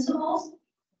 principals,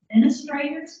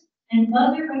 administrators, and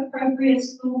other appropriate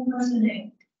school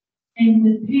personnel, and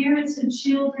with parents of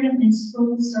children in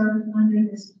schools served under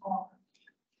this department.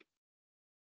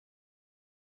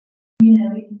 You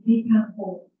know, it can be kind of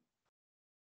boring.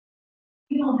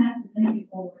 You don't have to make it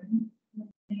boring.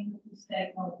 Think with the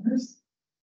stakeholders.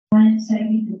 I didn't say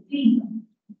you could feed them,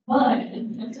 but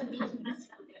it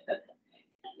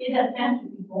doesn't have to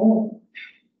be boring.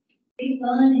 Be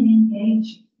fun and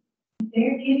engaging. If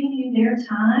they're giving you their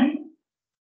time,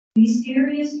 be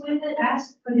serious with it,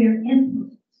 ask for their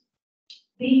input.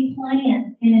 Be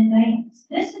planned in advance.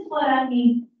 This is what I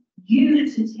need you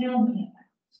to tell me about.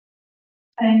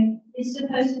 Okay, it's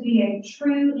supposed to be a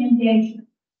true engagement.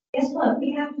 Guess what?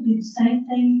 We have to do the same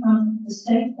thing from the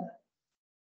state level.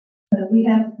 But we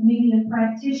have media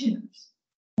practitioners.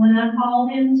 When I call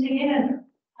them together,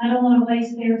 I don't want to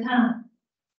waste their time.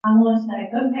 I want to say,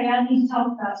 okay, I need to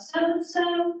talk about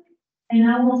so-and-so, and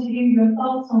I want to hear your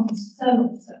thoughts on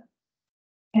so-and-so.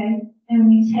 Okay, and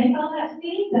we take all that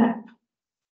feedback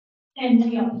and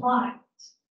we apply it.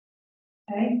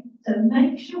 Okay, so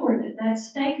make sure that that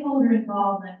stakeholder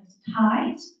involvement is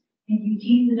tight and you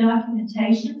keep the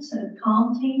documentation so the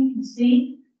comm team can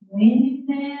see when you've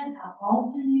met, how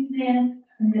often you've met,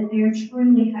 and that they're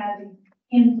truly having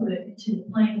input into the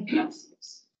planning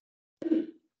process.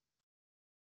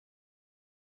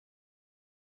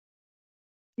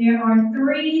 There are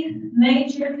three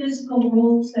major physical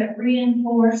rules that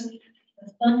reinforce the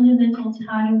fundamental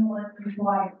Title I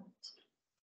requirement.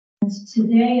 And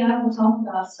today I will talk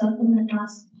about supplement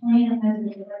master plan as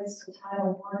it relates to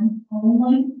Title I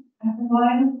only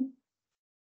requirement.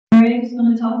 Greg is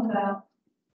going to talk about,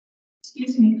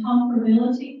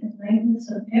 comparability and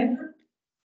maintenance of effort.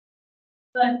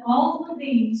 But all of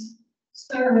these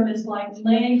serve as like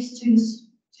legs to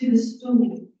the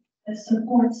stool that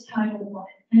supports Title I.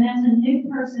 And as a new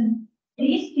person,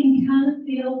 these can kind of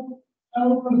feel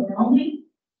overwhelming.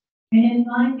 And it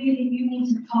might be that you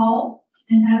need to call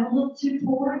and have a little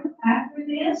tutorial after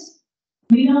this.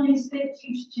 We don't expect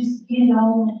you to just get it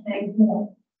all on day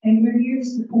one. And we're here to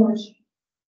support you.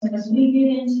 So as we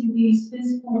get into these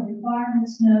physical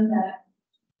requirements, know that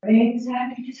Greg is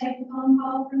happy to take a phone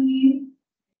call from you.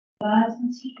 Guys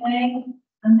and TA,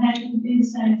 I'm happy to do the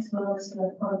same as well as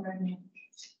the program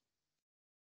managers.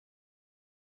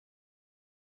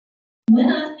 When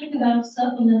I think about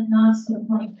supplement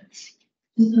non-supplements,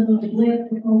 just a little blip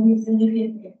before we really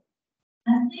get there,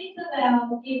 I think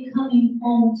about it coming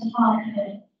on top of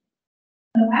it.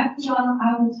 So after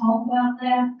I will talk about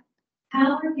that.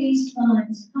 How are these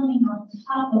funds coming on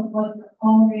top of what they're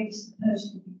already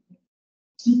supposed to be?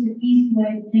 It's just an easy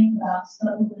way to think about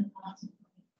supplement non-supplement.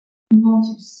 We want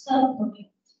to supplement.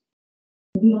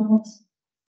 We don't want to.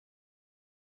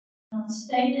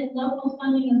 Stated local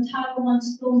funding of Title I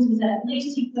schools is at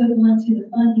least equivalent to the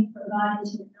funding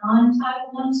provided to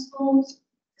non-Title I schools.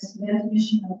 That's the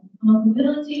definition of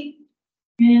comparability.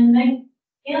 And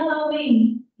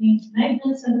LOE means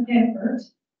maintenance of effort.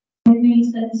 It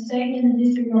means that the state and the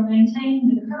district are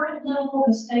maintaining the current level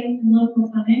of state and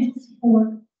local financial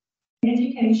support,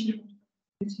 education.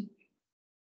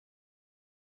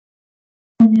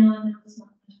 And now I know it's not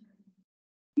much.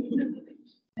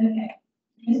 Okay,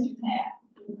 Mr. Pat.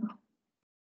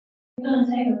 We're going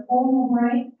to take a formal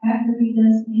break after he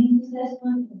does needs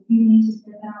assessment. If you need to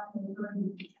step out for the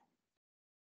group.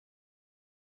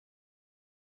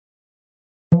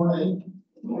 Morning.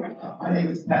 My name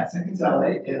is Pat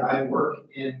Consolidated, and I work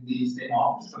in the state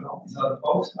office of all these other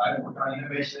folks. I work on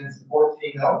innovation and support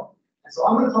team health. And so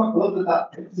I'm going to talk a little bit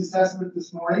about this assessment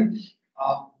this morning.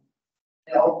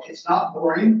 It's not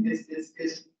boring.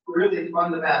 It's really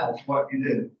fundamental to what you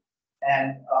do.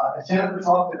 And as Jennifer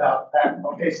talked about that,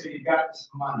 okay, so you've got this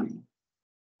money.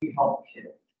 We help the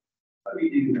kid. How do we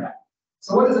do that?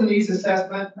 So what is a needs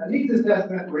assessment? A needs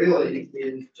assessment really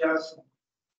is just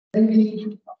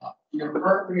taking your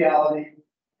current reality,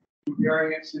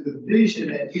 comparing it to the vision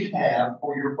that you have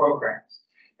for your programs.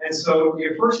 And so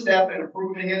your first step in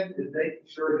improving it is making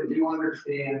sure that you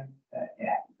understand that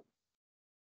gap.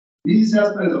 Needs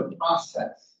assessment is a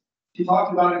process. She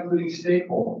talked about including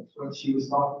stakeholders when she was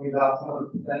talking about some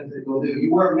of the things that you'll do.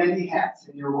 You wear many hats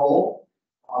in your role.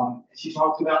 She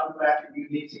talked about the fact that you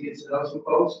need to get to know some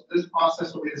folks. This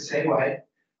process will be the same way.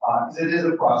 Because it is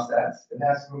a process. It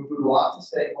has to include lots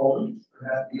of stakeholders. There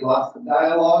has to be lots of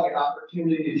dialogue and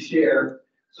opportunity to share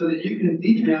so that you can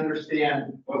deeply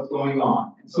understand what's going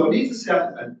on. And so needs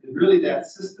assessment is really that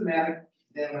systematic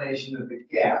examination of the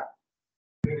gap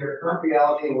between your current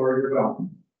reality and where you're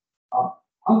going.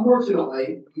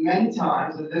 Unfortunately, many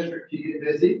times in the district you get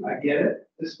busy. I get it.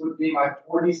 This would be my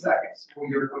 42nd school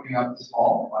year coming up this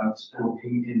fall. I'm still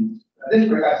working in a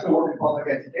district. I still work in public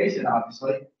education,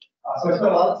 obviously. So I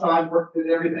spent a lot of time working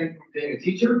with everything from being a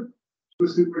teacher to a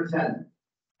superintendent.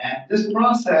 And this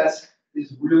process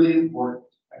is really important.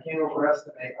 I can't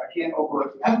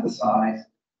overemphasize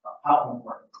how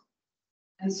important.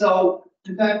 And so,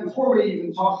 in fact, before we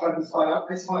even talk about this slide,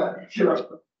 I just want to share a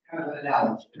kind of an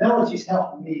analogy. Analogies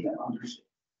help me to understand.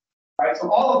 All right, so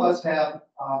all of us have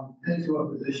been to a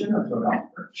physician or to a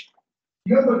doctor.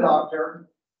 You go to a doctor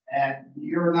and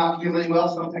you're not feeling well,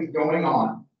 something's going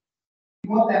on. You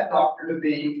want that doctor to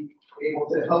be able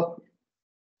to help you.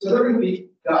 So they're going to be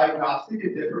diagnostic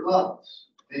at different levels.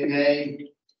 They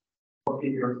may look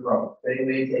at your throat. They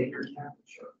may take your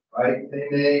temperature, right? They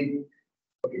may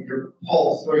look at your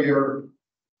pulse or your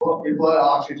blood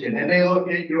oxygen, and they look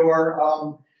at your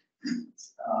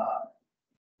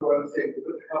let's say, put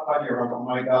the cup on your arm. Oh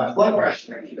my gosh, blood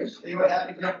pressure. See what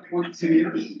happens to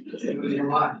your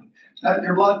mind. That's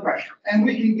your blood pressure, and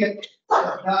we can get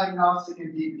diagnostic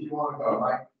and deep as you want to go,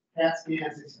 right? CAT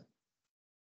scans, etc.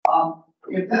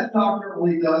 If that doctor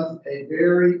only does a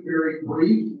very, very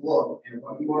brief look at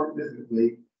what you are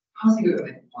physically, how's he going to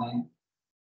make a plan?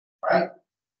 Right?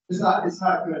 It's not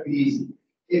going to be easy.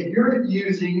 If you're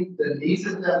using the needs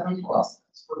assessment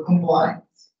process for compliance,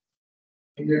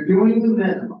 and you're doing the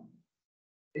minimum,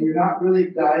 and you're not really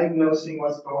diagnosing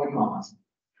what's going on,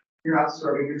 you're not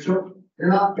serving your children. You're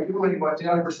not doing what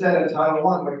Jennifer said in Title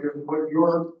I, what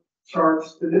you're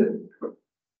charged to do.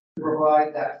 To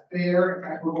provide that fair,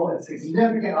 equitable, and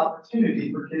significant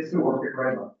opportunity for kids to work at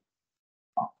grade level.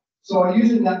 So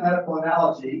using that medical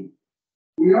analogy,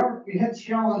 we had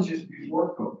challenges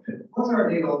before COVID. What's our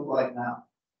data look like now?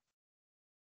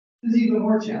 This is even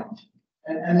more challenging.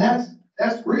 And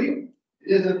that's real.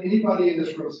 It isn't anybody in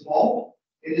this room's fault.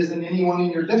 It isn't anyone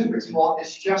in your district's fault.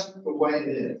 It's just the way it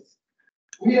is.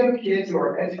 We have kids who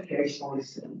are educationally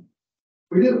sick.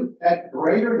 We do at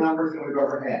greater numbers than we've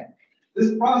ever had.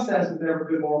 This process has never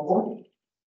been more important.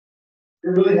 It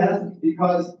really hasn't,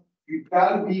 because you've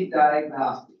got to be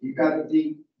diagnostic. You've got to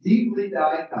be deeply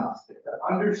diagnostic to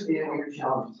understand what your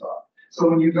challenges are. So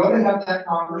when you go to have that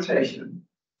conversation,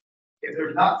 if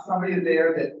there's not somebody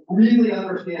there that really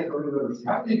understands what it is,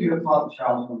 how do you have taught the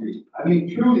child to read? I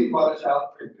mean, truly taught a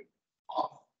child to read.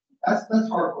 That's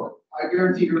hard work. I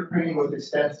guarantee your training was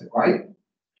extensive, right?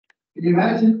 Can you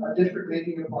imagine a district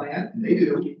making a plan? And they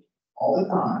do all the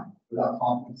time without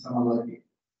talking to someone like you.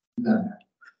 Done that.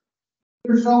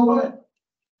 There's no way.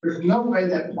 There's no way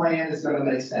that plan is going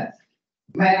to make sense.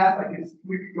 Math,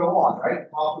 we could go on, right?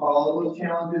 Talk about all those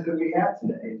challenges that we have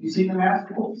today. You see the math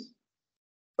schools?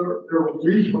 They're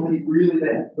really, really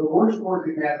bad. The worst scores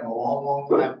we've had in a long,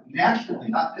 long time, nationally,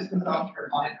 not just in South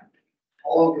Carolina,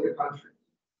 all over the country.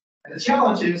 And the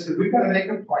challenge is that we've got to make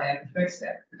a plan to fix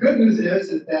that. The good news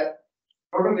is that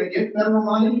we're going to get federal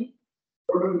money.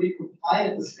 We're going to be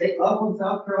compliant at the state level in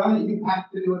South Carolina. You have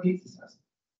to do a needs assessment.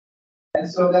 And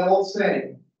so that old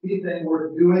saying, anything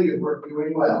worth doing is worth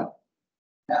doing well.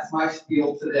 That's my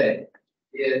spiel today,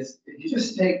 is if you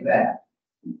just take that,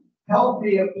 help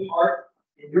be a part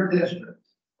in your district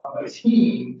of a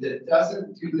team that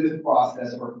doesn't do this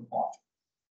process or comply.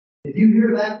 If you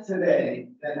hear that today,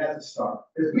 then that's a start.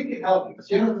 Because we can help you. As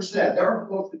Jennifer said, there are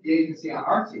folks at the agency on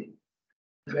our team,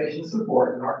 information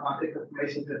support, and our contact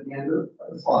information is at the end of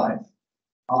the slides.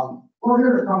 We're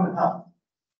here to come and help.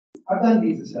 I've done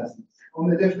these assessments on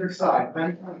the district side.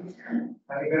 Many times,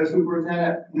 having been a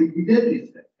superintendent, we did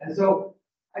these things. And so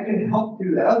I can help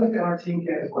do that. Others in our team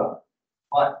can as well.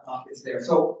 But it's there.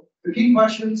 So the key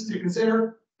questions to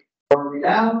consider: where are we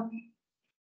now?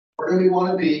 Where do we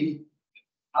want to be?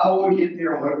 How will we get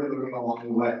there, and what are we doing along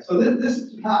the way? So this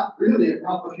is not really a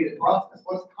complicated process.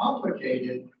 What's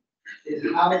complicated is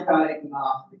how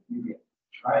diagnostic you get,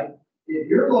 right? If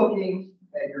you're looking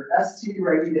at your ST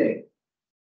ready data,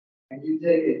 and you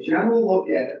take a general look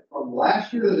at it from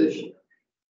last year to this year,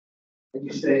 and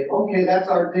you say, okay, that's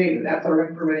our data, that's our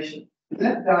information. Is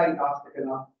that diagnostic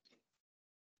enough?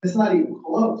 It's not even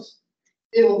close.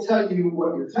 It'll tell you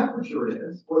what your temperature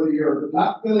is, whether you're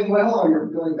not feeling well or you're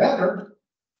feeling better,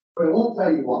 but it won't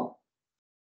tell you what.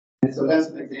 And so that's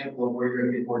an example of where you're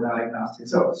going to get more diagnostic.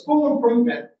 So school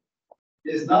improvement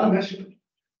is not a mission.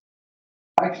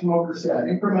 Like Smoker said,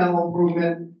 incremental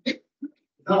improvement is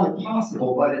not only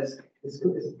possible, but it's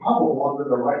probable under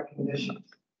the right conditions.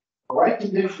 The right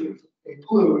conditions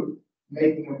include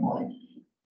making a plan.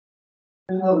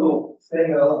 Here's another little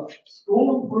saying,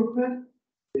 school improvement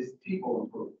is people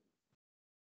improvement.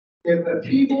 If the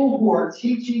people who are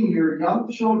teaching your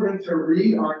young children to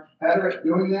read aren't better at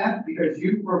doing that because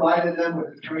you provided them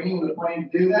with the training and the plan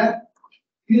to do that,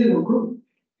 you didn't improve.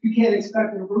 You can't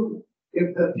expect improvement.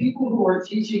 If the people who are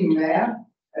teaching math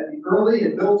at the early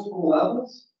and middle school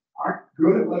levels aren't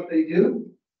good at what they do,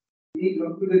 you need to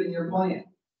include it in your plan.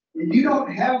 If you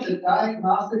don't have the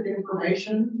diagnostic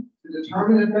information to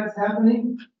determine if that's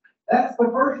happening, that's the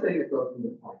first thing that goes in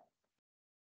your plan.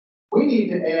 We need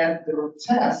to add the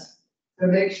tests to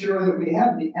make sure that we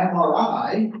have the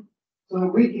MRI so that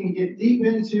we can get deep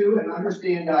into and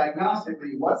understand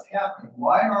diagnostically what's happening.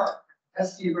 Why are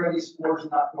ST ready scores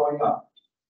not going up?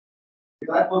 If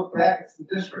I look back at some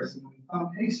districts, in some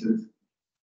cases,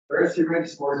 their ST ready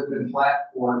scores have been flat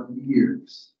for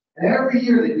years. And every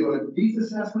year they do a needs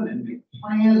assessment and make a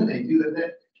plan and they do the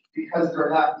thing. because they're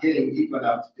not getting deep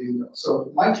enough to do those.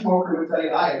 So Mike Schmoker would tell you,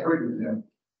 I agree with him,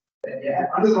 that yeah,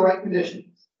 under the right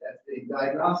conditions, that's the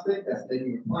diagnostic, that's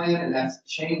the plan, and that's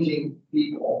changing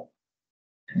people.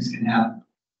 Things can happen.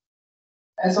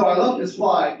 And so I love this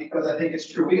slide because I think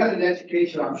it's true. We got an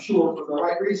education, I'm sure, for the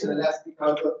right reason, and that's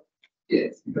because of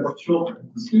kids, because of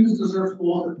children. The students deserve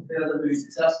schools that prepare them to be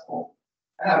successful.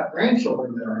 I have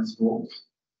grandchildren that are in schools.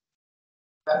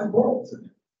 That's important to me.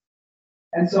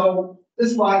 And so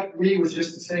this slide for me was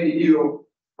just to say to you,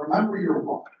 remember your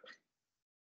why,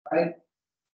 right?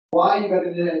 Why you got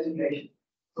to get an education.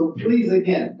 So please,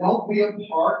 again, don't be a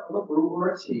part of a group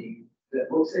or a team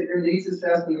that looks at your needs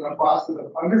assessment in the process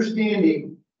of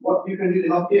understanding what you can do to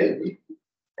help kids. You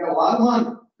got a lot of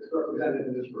money that's represented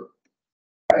in this group,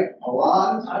 right? A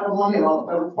lot of title money, a lot of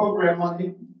federal program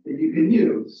money that you can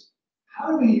use.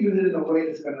 How do we use it in a way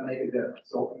that's going to make a difference?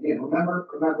 So again, remember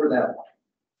that one.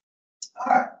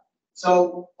 All right.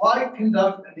 So why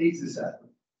conduct a needs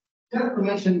assessment? Jennifer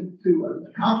mentioned to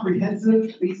a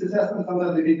comprehensive needs assessment.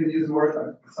 Sometimes they even use the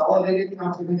word consolidated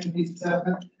comprehensive needs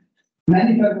assessment.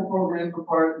 Many federal programs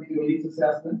require you to do a needs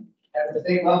assessment. At the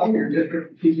state level, your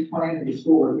district strategic plan and your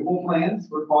school renewal plans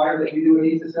require that you do a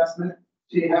needs assessment.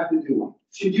 So you have to do one.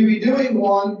 Should you be doing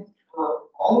one for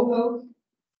all of those?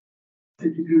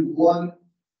 Should you do one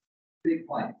big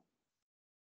plan?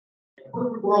 In a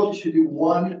perfect world, you should do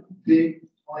one big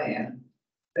plan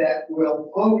that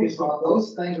will focus on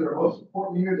those things that are most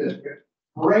important in your district.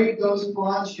 Grade those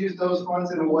funds, use those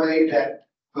funds in a way that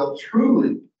will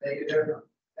truly make a difference.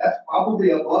 That's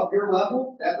probably above your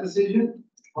level, that decision,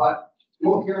 but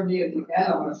you'll hear me at the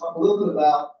end. I'm going to talk a little bit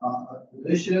about an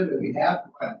initiative that we have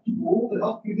a tool to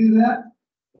help you do that.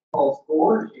 It's called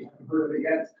SCORE. If you haven't heard of it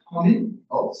yet, it's coming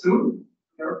soon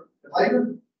or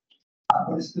later.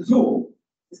 But it's the tool.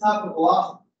 It's not the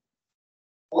philosophy.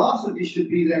 Philosophy should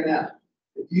be there now.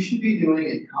 You should be doing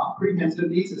a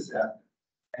comprehensive needs assessment.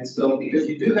 And so, because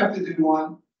you do have to do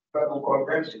one federal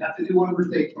programs, you have to do one for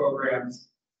state programs,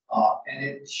 and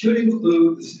it should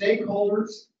include the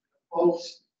stakeholders,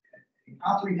 folks, in a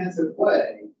comprehensive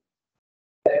way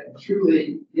that can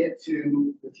truly get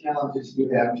to the challenges you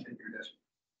have in your district.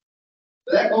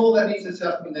 So that goal of that needs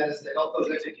assessment then is to help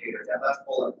those educators, that last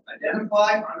bullet,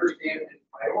 identify, understand, and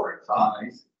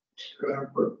prioritize to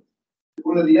improve.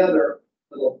 One of the other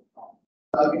little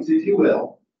nuggets, if you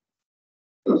will,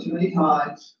 so many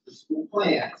times the school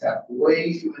plans have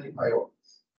way too many priorities.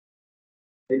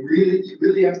 You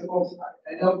really have to focus on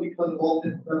it. I know because of all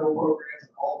different federal programs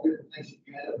and all different things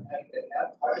you end up having to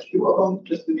have quite a few of them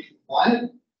just to be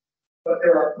compliant, but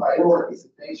there are priorities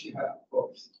and things you have to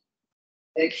focus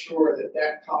on. Make sure that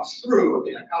that comes through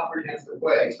in a comprehensive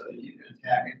way so that you can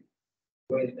attack it in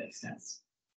a way that makes sense.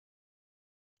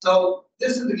 So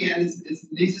this is again, is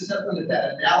needs assessment of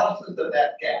that analysis of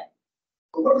that gap.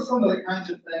 So what are some of the kinds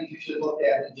of things you should look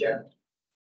at in general?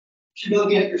 You should be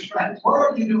looking at your strengths. What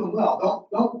are you doing well?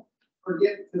 Don't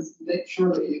forget to make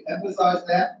sure that you emphasize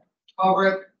that, cover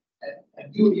it,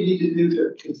 and do what you need to do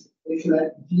to make sure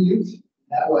that continues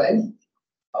that way.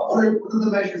 What are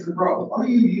the measures of growth? What are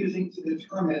you using to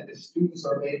determine if students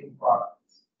are making progress?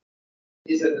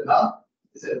 Is it enough?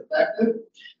 Is it effective?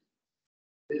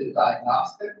 Is it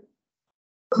diagnostic?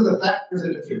 What are the factors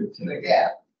that contribute to the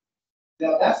gap?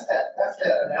 Now that's that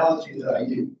analogy that I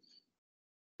use.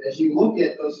 As you look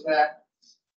at those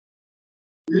factors,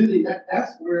 really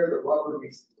that's where the rubber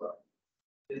meets the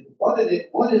road. What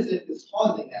is it that's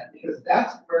causing that? Because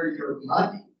that's where your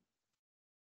money,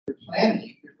 your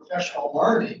planning, your professional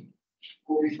learning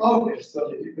will be focused so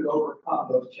that you can overcome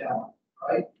those challenges,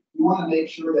 right? You want to make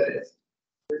sure that it's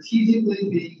strategically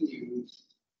being used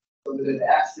so that it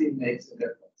actually makes a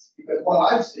difference. Because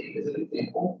what I've seen as an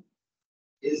example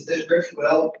is districts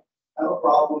will have a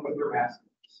problem with their math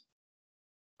schools.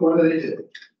 What do?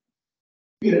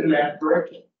 Get a math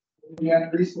curriculum,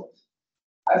 math resource.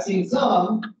 I've seen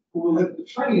some who with the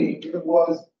training, it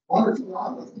was one or two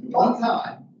hours, one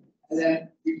time, and then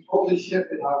we totally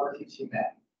shifted how we're teaching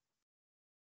math.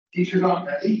 Teachers aren't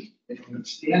ready, they don't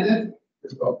understand it,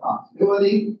 there's no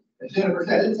continuity. As Jennifer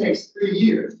said, it takes 3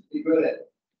 years to be good at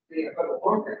being a federal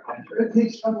program manager. It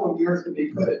takes several years to be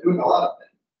good at doing a lot of things.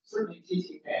 Certainly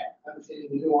teaching math, understanding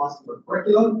the nuances of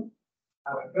curriculum,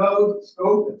 how it goes,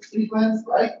 scope, and sequence,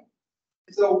 right?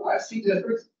 And so I see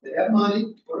districts, they have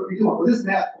money, what are we doing? Well, this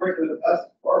math curriculum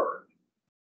doesn't work.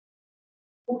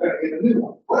 We're going to get a new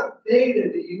one. What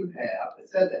data do you have that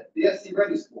said that the SC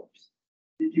Ready scores?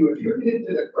 Did you attribute it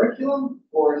to the curriculum,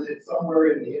 or is it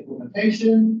somewhere in the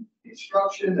implementation, the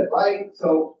instruction, the right?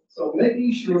 So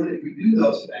making sure that you do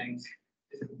those things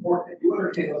is important. If you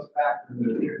understand those factors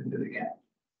that are here to the gap.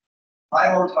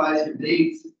 Prioritize your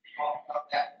needs talk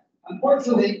about that.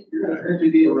 Unfortunately, you're gonna hear me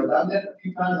be redundant a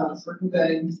few times on certain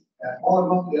things, and one of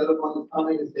them, the other one is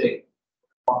coming is data.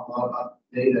 Talk a lot about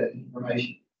data and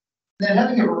information. Then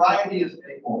having a variety of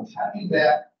stakeholders, having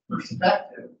that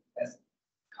perspective as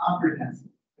comprehensive.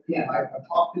 Again, I've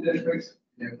talked to districts,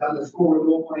 they've done the school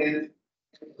renewal plans,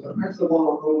 the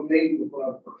principal or maybe with one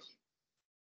of the first.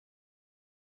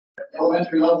 At the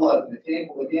elementary level, at the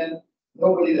table, again,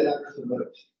 nobody that understood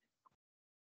those.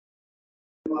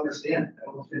 Don't understand.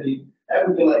 That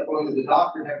would be like going to the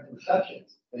doctor and having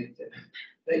receptions. They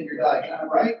take your diagnosis,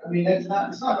 right? I mean, it's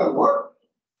not gonna work.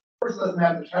 The person doesn't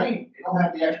have the training, they don't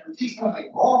have the expertise,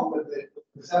 nothing wrong with the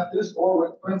receptionist or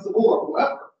with the principal or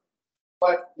whoever.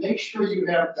 But make sure you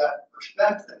have that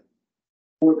perspective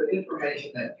for the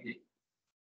information that you need.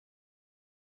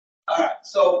 All right,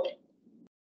 so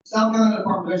South Carolina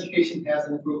Department of Education has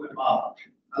an improvement model.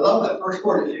 I love that first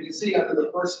word. As you can see under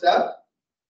the first step,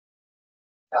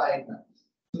 diagnose.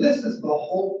 So this is the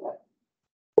whole plan.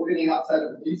 We're getting outside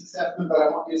of the needs assessment, but I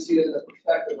want you to see it in the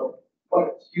perspective of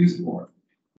what it's used for.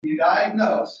 You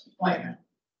diagnose, plan,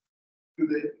 through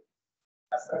the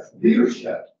assess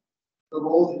leadership, the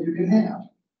roles that you can have.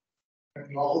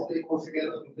 And all the equals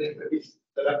together, the things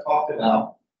that I've talked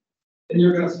about. And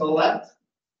you're going to select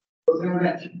those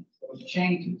interventions, those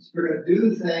changes. You're going to do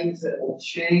the things that will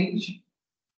change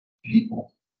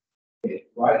people.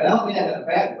 Right? I don't mean that in a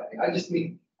bad way. I just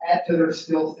mean add to their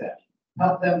skill set.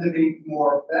 Help them to be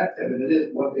more effective in it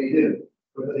is what they do.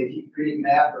 Whether they keep reading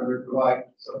math or they provide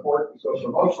support for social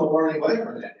emotional learning,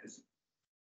 whatever that is.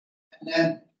 And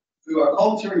then through our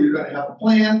culture, you're going to have a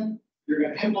plan, you're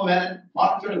going to implement it,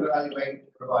 monitor, evaluate,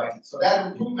 and provide it. So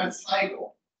that improvement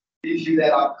cycle gives you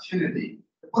that opportunity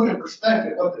to put in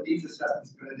perspective what the needs assessment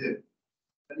is going to do.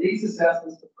 The needs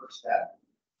assessment is the first step.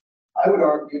 I would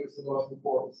argue it's the most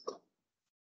important step.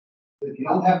 If you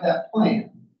don't have that plan,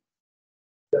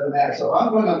 it doesn't matter. So if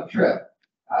I'm going on a trip,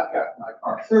 I've got my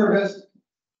car serviced,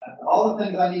 and all the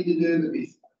things I need to do to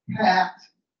be packed.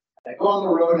 I go on the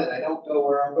road and I don't know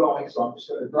where I'm going, so I'm just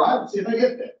going to drive and see if I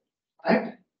get there.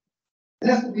 Right?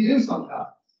 That's what we do sometimes.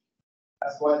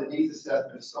 That's why the needs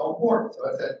assessment is so important. So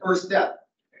it's that first step.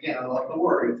 Again, I love the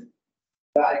word. It's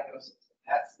diagnosis.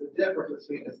 That's the difference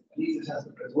between the needs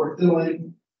assessment that we're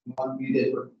doing and one we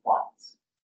did for compliance.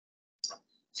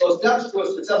 So steps to a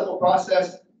successful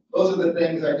process. Those are the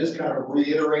things I just kind of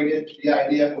reiterated. The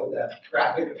idea with that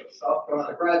graphic of the South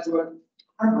Carolina graduate.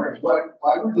 Remembering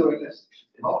why we're doing this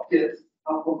to help kids,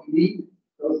 help them meet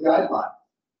those guidelines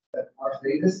that our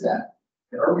state has set.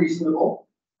 That are reasonable,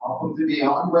 help them to be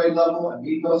on grade level and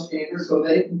meet those standards so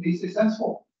they can be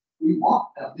successful. We want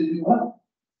them to do well.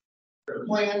 Their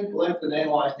plan, collect and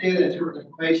analyze data, interpret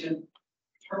information,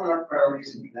 determine our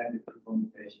priorities, and connect it to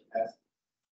implementation. That's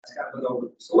kind of an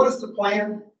overview. So what is the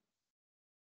plan?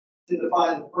 To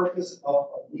define the purpose of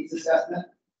needs assessment.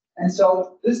 And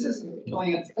so this is the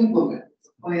plan to implement. It's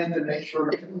a plan to make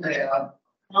sure that you have a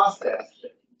process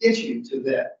that gets you to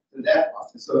that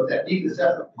process. So if that needs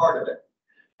assessment part of it.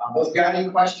 Those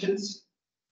guiding questions,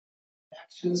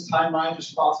 actions, timelines,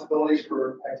 responsibilities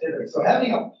for activities. So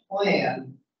having a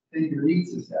plan in your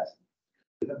needs assessment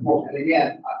is important. And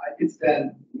again, I could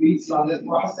spend weeks on this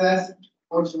process.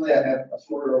 Fortunately, I have a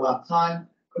shorter amount of time.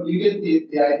 But you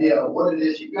get the idea of what it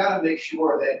is. You've got to make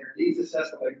sure that your needs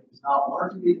assessment is not one or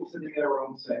two people sitting in a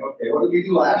room saying, okay, what did we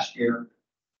do last year?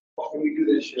 What can we do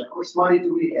this year? How much money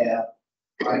do we have?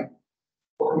 Right?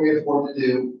 What can we afford to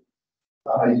do?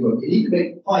 How you do it. You need to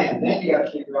make a plan. Then you got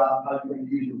to figure out how you're going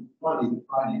to use your money to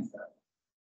finance that.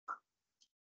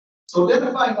 So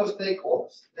identifying those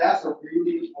stakeholders, that's a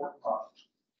really important process.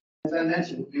 As I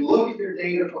mentioned, if you look at your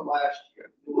data from last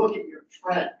year, you look at your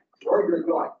trend, where you're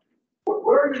going.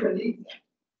 Where are your needs?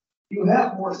 You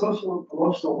have more social and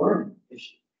emotional learning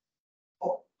issues.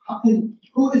 Well,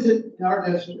 who is it in our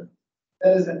district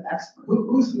that is an expert?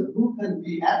 Who can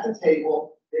be at the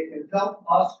table? They can help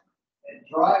us and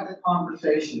drive the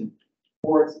conversation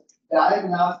towards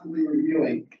diagnostically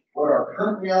reviewing what our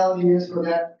current reality is for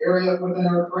that area within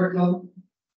our curriculum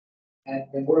and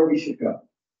where we should go.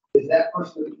 Is that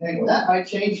person at the table? That might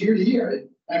change year to year.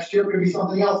 Next year could be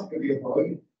something else. It could be a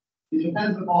vote. It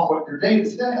depends upon what your data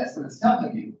says and it's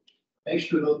telling you. Make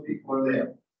sure those people are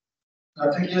there.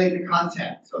 Articulate the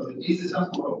content. So the needs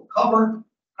assessment will cover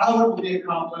how it will be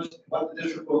accomplished, and what the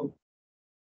district will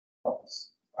do.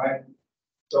 Right?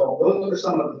 So those are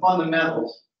some of the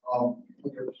fundamentals of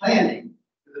when you're planning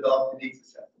to develop the needs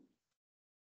assessment.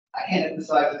 I can't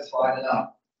emphasize this slide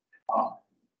enough.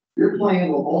 Your plan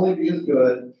will only be as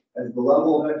good as the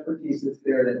level of expertise that's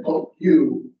there to help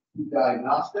you do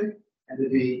diagnostic and to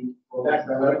be, well, that's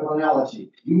the medical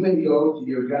analogy. You may go to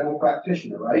your general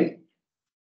practitioner, right?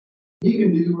 He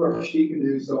can do or she can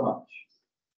do so much.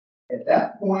 At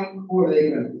that point, who are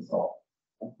they going to consult?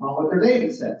 On what their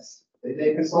data says.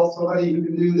 They consult somebody who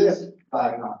can do this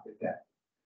diagnostic test.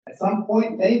 At some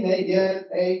point, they may get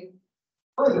a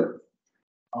further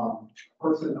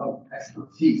person of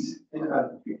expertise in the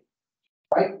medical field,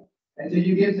 right? Until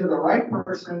you get to the right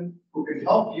person who can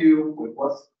help you with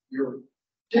what's your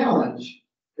challenge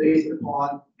based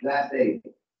upon that data.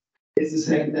 It's the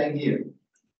same thing here.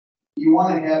 You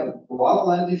want to have a broad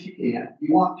lens if you can.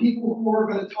 You want people who are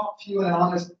going to talk to you in an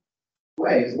honest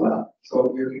way as well.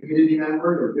 So your community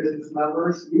members or business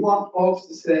members, you want folks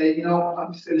to say, you know,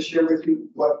 I'm just going to share with you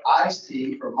what I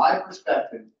see from my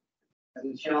perspective as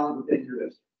a challenge within your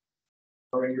district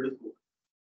or in your school.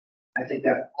 I think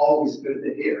that's always good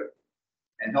to hear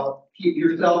and help keep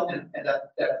yourself and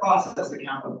that process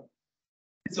accountable.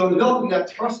 And so developing that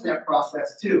trust in that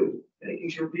process too, making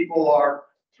sure people are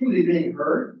truly being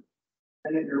heard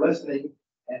and that you're listening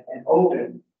and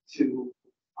open to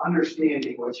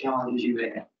understanding what challenges you may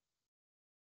have.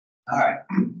 All right.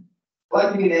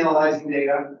 Collecting and analyzing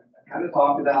data, I kind of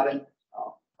talked about it,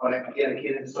 but again, I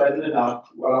can't emphasize it enough.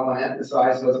 What I want to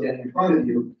emphasize what's getting in front of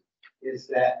you is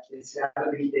that it's got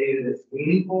to be data that's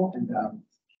meaningful and valuable.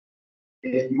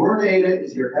 If your data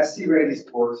is your SC rating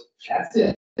scores, that's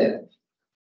it. Then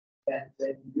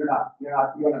you're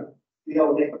going to be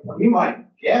able to make a point. You might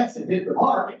guess and hit the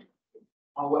mark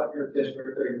on what your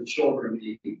district or your children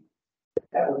need.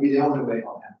 That would be the only way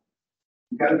on that.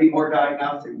 You've got to be more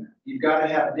diagnostic. You've got to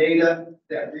have data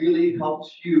that really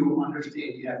helps you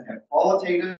understand. You have to have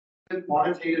qualitative,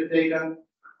 quantitative data,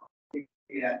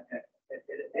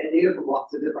 and data from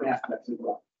lots of different aspects as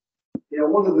well. You know,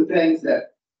 one of the things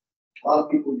that a lot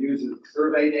of people use is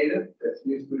survey data that's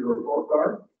used through the report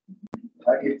card.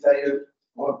 I can tell you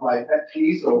one of my pet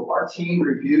peeves. So our team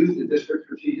reviews the district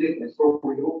strategic and historical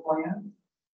renewal plan.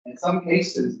 In some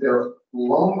cases, their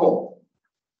lone goal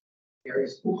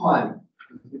is school climate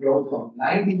to go from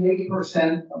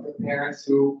 98% of the parents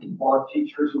who are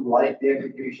teachers who like the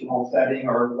educational setting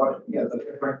or what, you know, the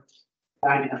different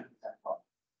 99%.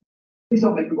 Please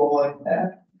don't make a goal like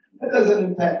that. That doesn't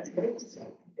impact you.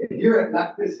 If you're at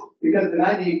not this, because the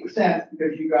 98%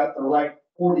 because you got the right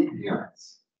 40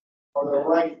 parents or the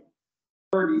right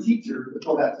 30 teachers to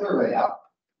fill that survey out.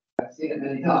 I've seen it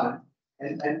many times.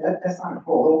 And that's not a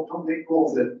goal. Don't make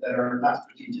goals that are not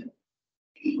strategic.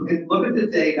 Look at the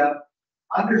data,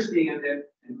 understand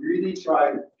it, and really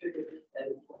try to pick it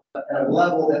at a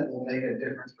level that will make a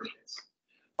difference for kids.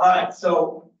 All right,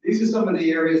 so these are some of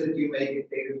the areas that you may get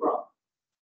data from.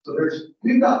 So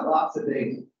we've got lots of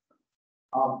data.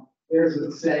 There's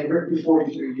a saying, right before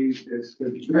you should use this,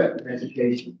 the drip in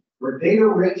education. We're data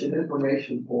rich and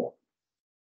information poor.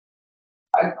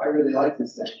 I really like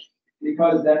this saying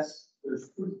because there's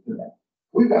truth to that.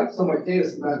 We've got so much data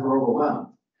sometimes we're overwhelmed.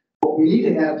 What we need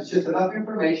to have is just enough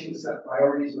information to set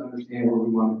priorities and understand where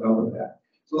we want to go with that.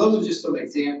 So those are just some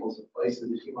examples of places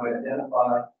that you might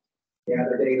identify,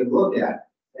 gather data to look at,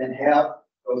 and have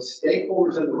those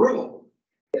stakeholders in the room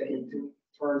that can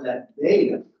turn that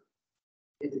data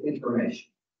into information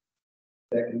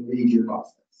that can lead your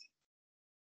process.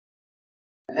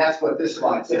 And that's what this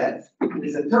slide says,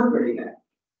 is interpreting that.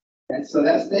 And so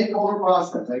that stakeholder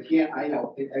process, I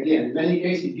know, again, in many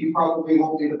cases, you probably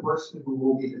won't be the person who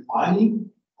will be defining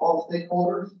all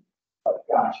stakeholders. But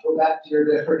gosh, go back to your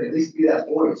district, at least be that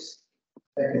voice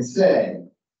that can say,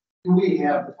 do we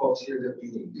have the folks here that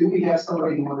we need? Do we have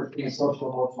somebody who understands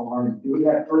social emotional learning? Do we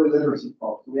have early literacy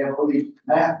folks? Do we have early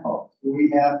math folks? Do we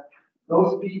have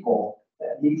those people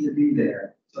that need to be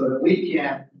there so that we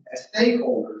can, as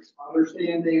stakeholders,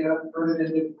 understand data, turn it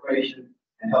into information,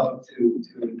 and help to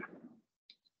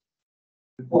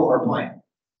inform our plan.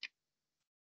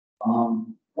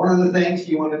 One of the things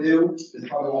you want to do is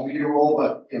probably won't be your role,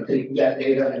 but taking that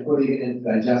data and putting it into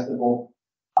digestible,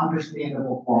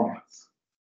 understandable formats.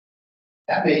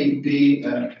 That may be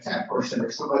a tech person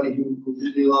or somebody who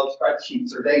really loves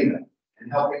spreadsheets or data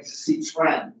and helping to see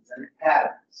trends and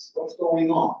patterns, what's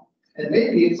going on. And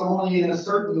maybe it's only in a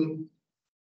certain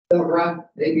demographic,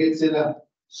 maybe it's in a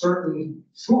certain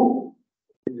school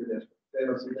in your district.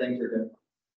 There are some things that are different.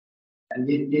 And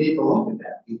you need to look at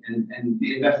that and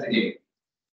be investigating.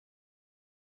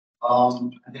 I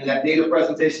think that data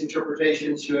presentation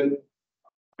interpretation should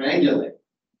triangulate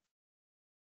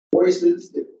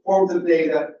voices, the forms of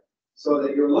data, so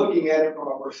that you're looking at it from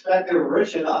a perspective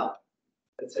rich enough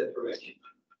that's information.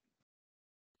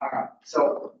 All right,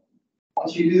 so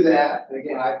once you do that,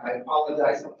 again, I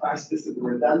apologize, sometimes this is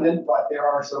redundant, but there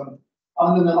are some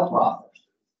fundamental processes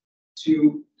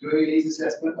to doing a needs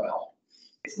assessment well.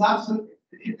 It's not,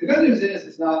 the good news is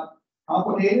it's not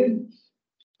complicated.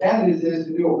 Bad news is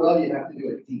to do it well, you have to do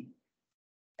it deep.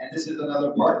 And this is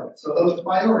another part of it. So those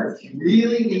priorities, you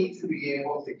really need to be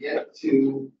able to get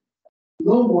to a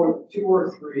little more than 2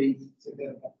 or 3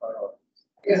 significant priorities.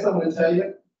 I guess I'm going to tell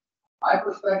you, my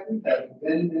perspective, having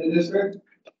been in the district,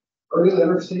 early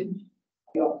literacy,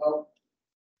 I don't know.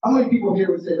 How many people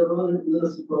here would say the early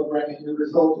literacy program and your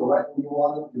results are right when you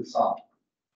want them to solve?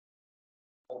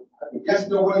 I would guess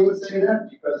nobody would say that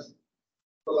because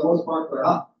for the most part, they're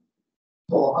not.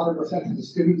 So 100% of the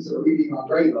students that are reading on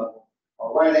grade level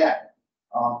are right at it.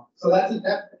 So that's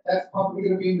probably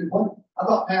going to be the point. How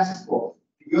about pass scores?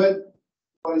 Good,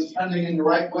 but it's trending in the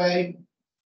right way?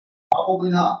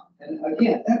 Probably not. And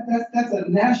again, that's a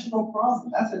national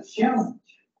problem. That's a challenge.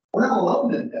 We're not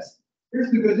alone in this.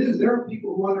 Here's the good news. There are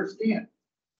people who understand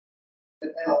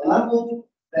that at a level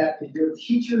that if your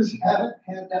teachers haven't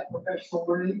had that professional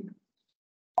learning,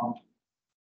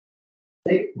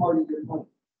 take part of your point.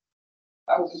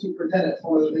 I was a superintendent.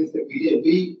 One of the things that we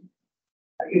did,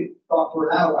 I could talk for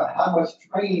an hour about how much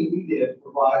training we did to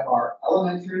provide our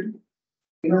elementary,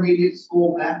 intermediate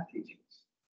school math teachers.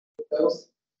 Those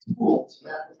schools,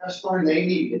 that professional learning they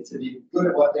needed to be good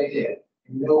at what they did.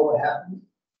 And you know what happened?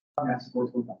 Our math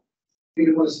scores were down.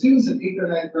 Because when the students in 8th or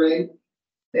 9th grade,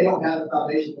 they don't have the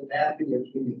foundation of math, can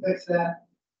you fix that?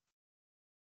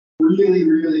 Really,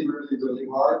 really, really, really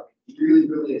hard. Really,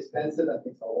 really expensive. That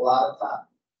takes a lot of time.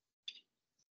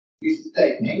 We used to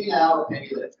say, pay me now or pay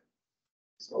me later.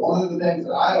 So one of the things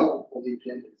that I don't believe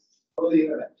in is early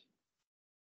intervention.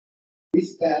 We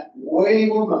spent way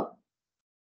more money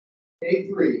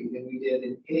K3 than we did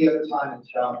in any other time in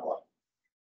child life.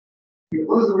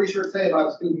 What does the research say about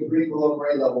a student who's reading below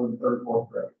grade level in 3rd, 4th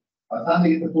grade? By the time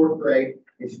they get to 4th grade,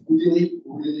 it's really,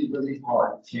 really, really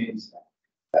hard to change that.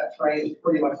 That train is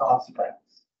pretty much off strength.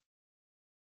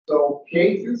 So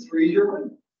K through 3 is your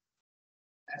win.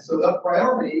 And so the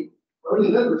priority, early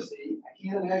literacy, I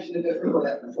can't imagine a different way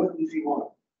that wouldn't be one.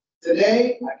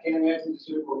 Today, I can't imagine the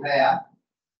student for math.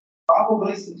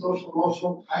 Probably some social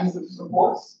emotional kinds of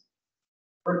supports,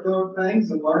 curriculum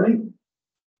things and learning.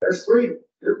 There's 3.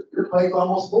 Your plate's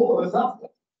almost full of something.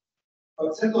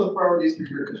 But simple priorities for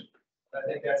your district. I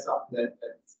think that's something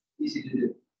that's easy to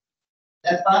do.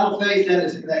 That final phase then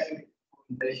is connecting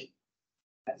implementation.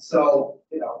 And so,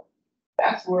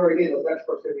 that's where again those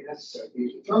experts are going to be necessary.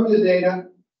 You determine the data,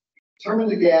 determine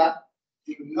the gap,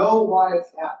 you know why it's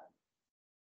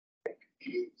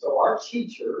happening. So our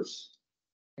teachers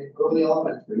in early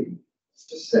elementary,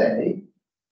 to say,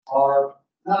 are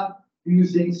not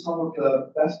using some of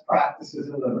the best practices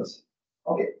in literacy.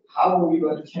 Okay, how are we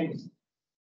going to change them?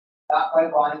 Not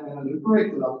by buying them a new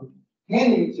curriculum,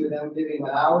 handing it to them, giving them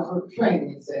an hour's worth of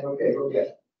training and saying, okay, go get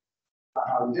it. Not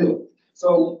how we do it.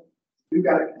 So we've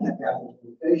got to connect that with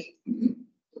implementation. We've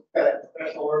got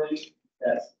professional learning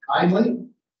that's timely,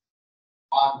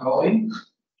 ongoing,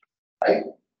 right?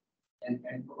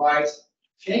 And provides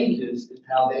changes in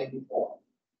how they perform.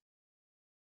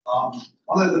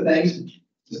 One of the things,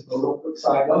 just a little quick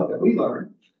side note that we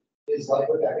learned is like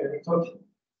with academic coaching.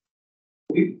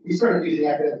 We started using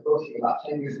academic coaching about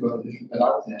 10 years ago in the district that I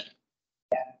was in. And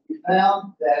we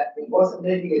found that it wasn't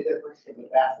making a difference in the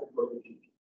vast majority of people.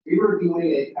 We were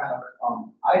doing a kind of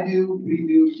I do, we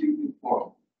do, you do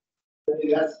for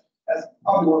me. That's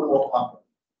probably one of the most common.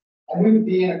 And we would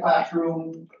be in a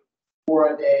classroom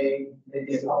for a day,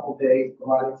 maybe a couple of days,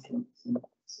 providing some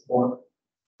support.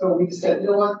 So we just said,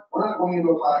 you know what, we're not going into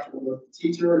a classroom with a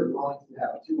teacher and going to have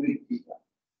a 2-week feedback.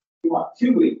 We want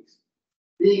 2 weeks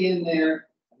being in there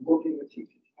and working with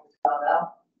teachers. We found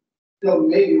out, still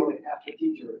maybe only half the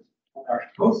teachers in our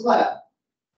post lab,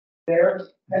 their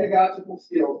pedagogical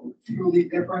skills were truly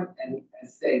different and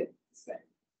stayed the same.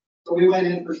 So we went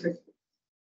in for 6 weeks.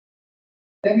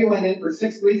 Then we went in for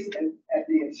 6 weeks and at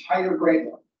the entire grade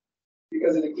level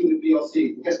because it included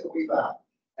BLC. And guess what we found?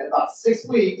 At about 6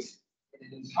 weeks, in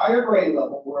an entire grade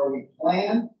level where we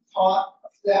planned, taught,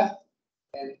 assessed,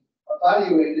 and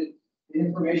evaluated the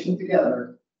information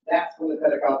together, that's when the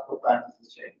pedagogical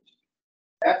practices changed.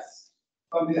 That's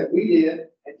something that we did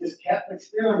and just kept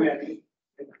experimenting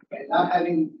and not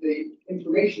having the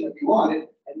information that we wanted.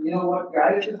 And you know what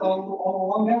guided us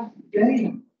all along now?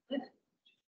 Getting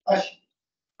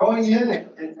going in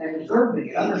and observing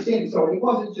and understanding. So it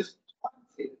wasn't just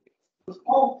quantitative, it was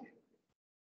qualitative.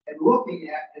 And looking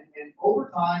at, and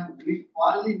over time, we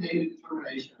finally made a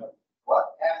determination of what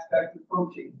aspect of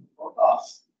coaching for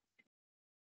us.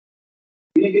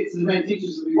 We didn't get as many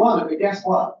teachers as we wanted, but guess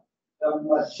what? The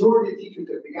majority of teachers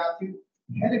that we got to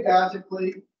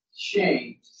pedagogically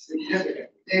changed significantly.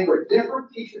 they were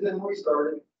different teachers than when we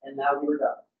started, and now we were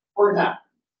done. For now,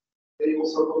 they will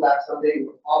circle back someday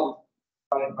with all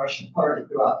the question part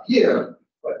throughout the year,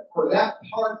 but for that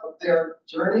part of their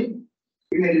journey,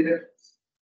 we made a difference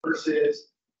versus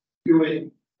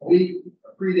doing a week,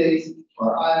 or 3 days,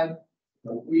 or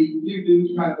you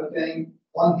do kind of a thing,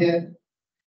 one hit,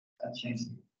 that changed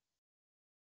it.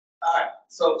 All right,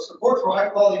 so support for high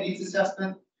quality needs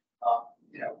assessment.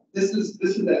 This is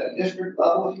at a district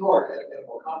level, if you are at a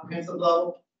more comprehensive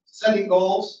level, setting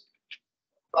goals,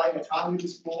 providing autonomy to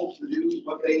schools to do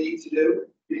what they need to do,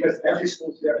 because every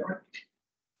school is different.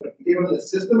 But if you give them the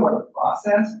system or the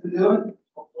process to do it,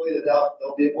 hopefully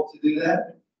they'll be able to do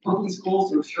that. Working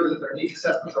schools to ensure that their needs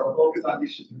assessments are focused on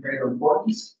issues of greater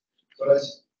importance. So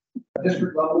as a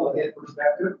district level, again,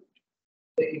 perspective,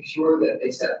 making sure that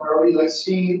they set priorities. I've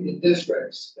seen in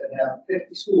districts that have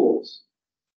 50 schools,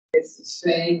 it's the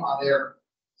same on their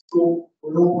school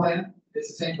renewal plan. It's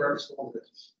the same for every school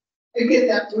district. They get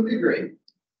that to a degree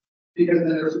because then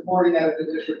they're supporting that at the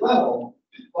district level.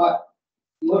 But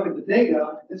you look at the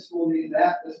data, this school needs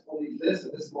that, this school needs this,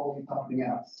 and this school needs something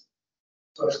else.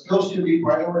 So it still should be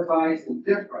prioritized and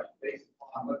different based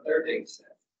upon what their data says.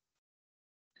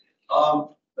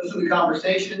 Those are the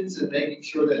conversations and making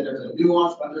sure that there's a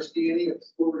nuanced understanding of the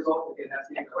school results. Again, that's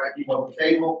getting the right people on the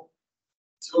table,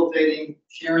 facilitating,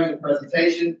 sharing, and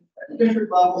presentation at the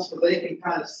district level so they can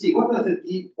kind of see what does a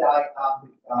deep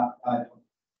diagnostic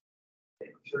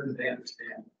making sure that they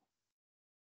understand.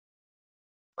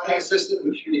 Finding a system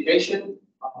of communication,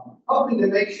 helping to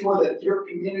make sure that your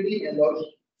community and those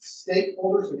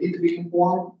stakeholders who need to be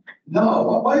informed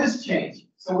know what has changed.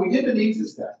 So we did the needs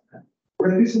assessment. We're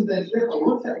going to do some things differently.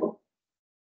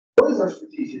 What is our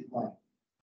strategic plan?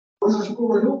 What is our school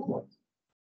renewal plan?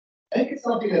 Make it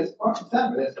something that's front and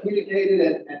center, that's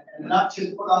communicated and not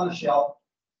just put on the shelf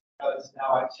because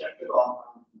now I've checked it off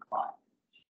on compliance.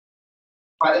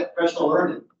 Private professional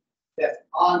learning, that's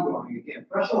ongoing. Again,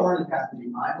 professional learning has to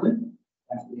be timely,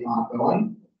 has to be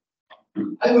ongoing.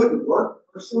 I wouldn't work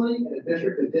personally in a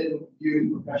district that didn't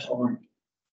use professional learning.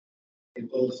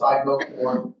 It's a little side note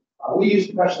for we use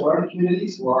professional learning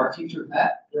communities where our teachers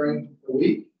met during the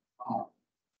week.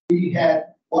 We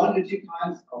had 1 to 2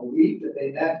 times a week that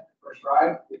they met,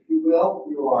 prescribed, if you will,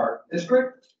 through our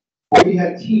district. We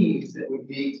had teams that would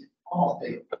meet almost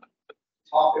daily,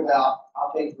 talk about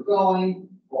how things were going,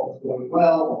 what was going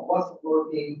well, what wasn't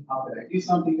working, how could I do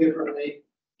something differently.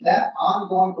 That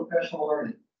ongoing professional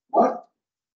learning.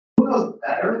 Who knows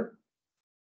better?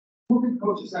 Who can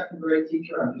coach a second grade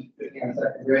teacher? I'm just picking on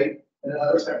second grade. And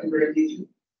another second grade teacher.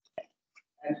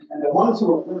 And the ones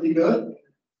who are really good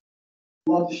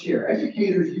love to share.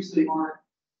 Educators usually aren't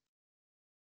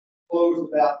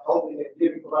closed about helping and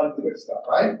giving, providing the good stuff,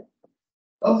 right?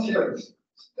 They'll share this.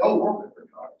 They'll work with their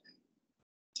products.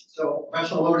 So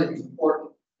professional learning is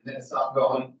important, and then it's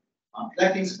ongoing.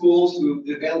 Connecting schools to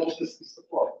the available system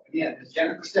support. Again, as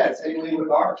Jennifer said, same way with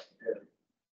our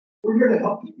we're here to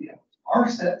help you. Our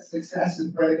success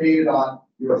is predicated on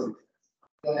your success.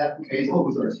 Don't have to pay what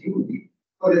was our team,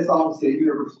 but it's obviously a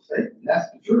universal statement.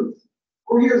 That's the truth.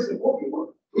 We're here to support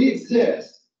you. We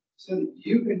exist so that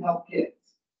you can help kids.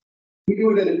 We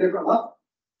do it at a different level.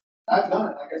 I've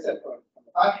done it, like I said, from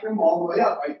the classroom all the way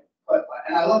up.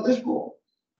 And I love this role.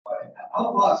 But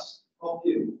help us help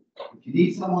you. If you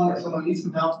need someone or someone needs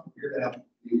some help, we're here to help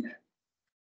you.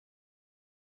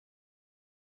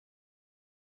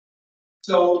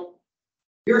 So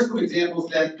here's some examples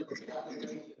that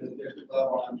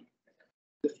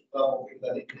level because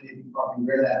I think many of you probably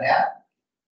wear that hat.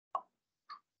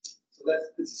 So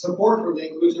it's support for the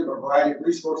inclusion of a variety of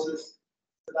resources.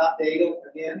 It's about data,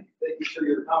 again, making sure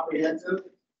you're comprehensive.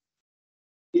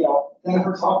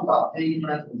 Jennifer talked about paying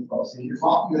rental folks, and you're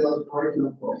talking to those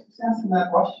curriculum folks. Just ask them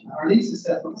that question. Our needs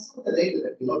assessment, let's look at the data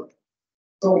that we look at.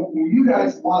 So when you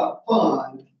guys want to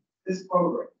fund this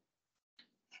program,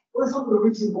 what are some of the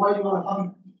reasons why you want to fund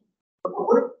it?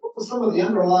 What are some of the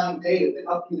underlying data that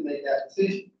help you to make that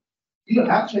decision? You don't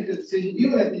have to make this decision. You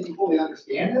don't have to fully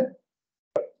understand it.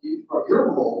 But from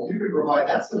your role, you can provide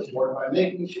that support by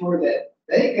making sure that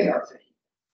they can articulate.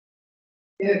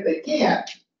 And if they can't,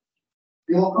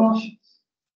 be a little cautious,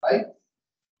 right?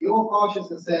 Be a little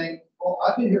cautious in saying, well,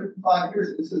 I've been here for 5 years,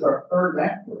 and this is our third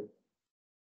math program.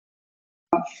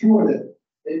 I'm not sure that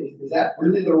is that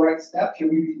really the right step?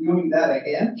 Should we be doing that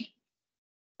again?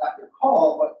 Not your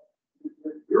call, but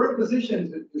you're in a position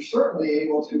that you're certainly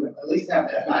able to at least have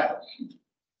that dialogue.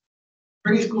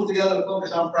 Bring schools together to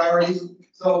focus on priorities.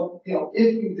 So,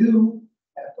 if you do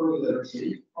have early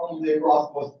literacy, probably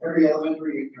across most every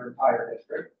elementary in your entire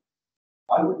district,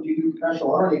 why wouldn't you do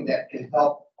professional learning that can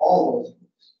help all those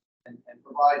groups? and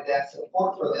provide that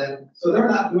support for them, so they're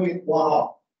not doing it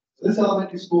one-off. So this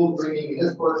elementary school is bringing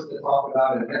this person to talk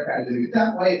about it, and they're kind of doing it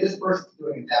that way, this person's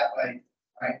doing it that way,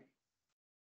 right?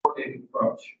 Coordinated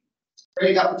approach.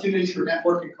 Creating opportunities for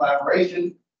networking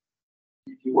collaboration.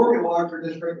 If you work in a larger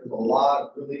district, there's a lot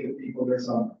of really good people there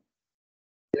somewhere.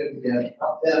 Get together,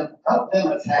 help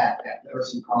them attack that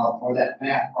literacy problem or that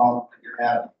math problem that you're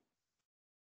having.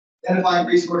 Identifying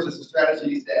resources and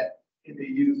strategies that can be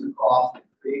used across and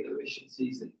create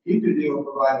efficiencies that you can do and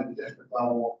provide at the district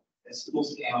level that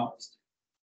schools can't.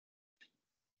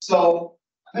 So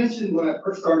I mentioned when I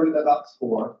first started about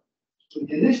SCORE, the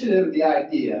initiative, the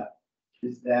idea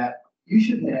is that you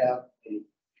should have a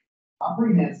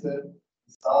comprehensive,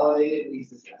 consolidated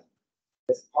needs assessment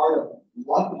as part of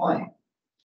one plan.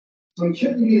 So it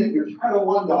shouldn't be that your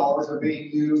Title I dollars are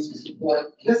being used to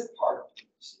support this part of the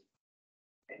university,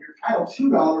 and your Title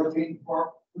II dollars being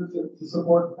to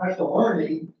support professional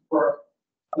learning for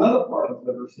another part of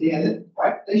the university, and it,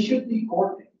 right, they should be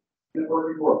coordinated in a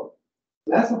perfect world.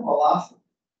 So that's a philosophy.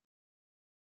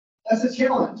 That's a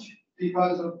challenge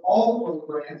because of all the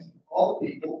programs, all the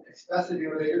people, especially in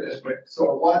your district.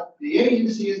 So what the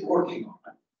agency is working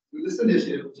on through this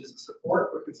initiative, which is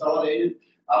support for consolidated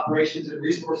operations and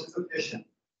resources efficient.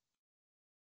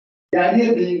 The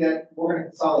idea being that we're going to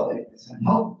consolidate this and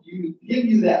help you, give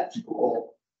you that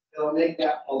tool that'll make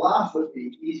that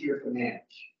philosophy easier to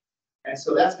manage. And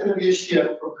so that's going to be a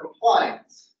shift from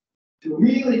compliance to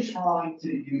really trying to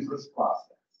use this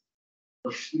process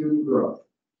for student growth.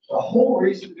 The whole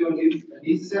reason for doing a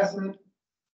needs assessment,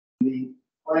 the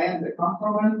plan that comes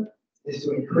from it, is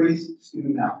to increase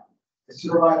student outcome. It's to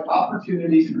provide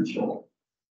opportunities for children.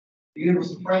 The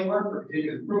universal framework for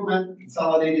continuous improvement,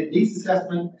 consolidated needs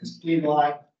assessment, and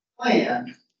streamlined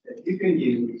plan that you can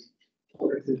use in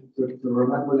order to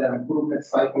remember that improvement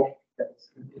cycle that's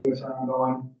continuous and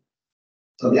ongoing.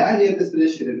 So the idea of this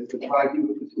initiative is to provide you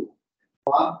with the tool.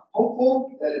 So I'm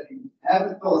hopeful that if you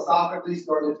haven't philosophically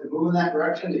started to move in that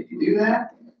direction, if you do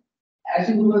that, as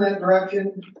you move in that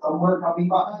direction, somewhere coming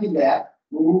behind that,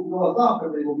 move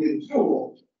philosophically will be the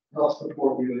tool to help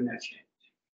support you in that change.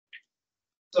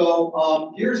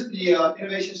 So here's the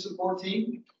innovation support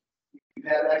team. You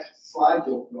have extra slides.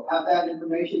 You'll have that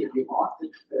information if you want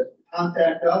to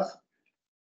contact us.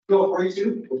 Feel free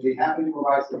to. We'll be happy to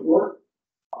provide support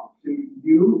to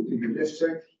you, to your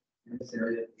district in this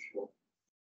area for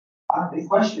sure. Any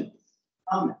questions?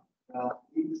 Comments?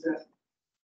 Needs assessment.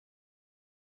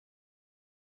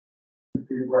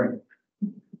 For your brain.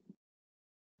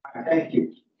 Thank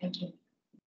you. Thank you.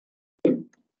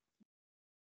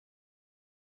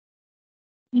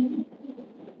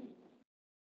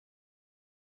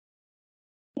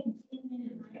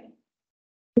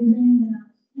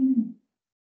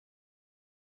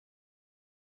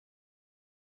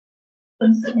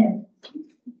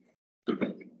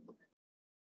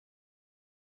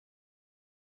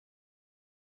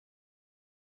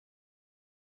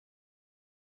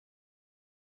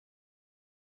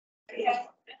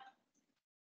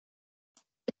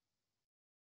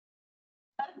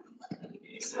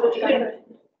 So,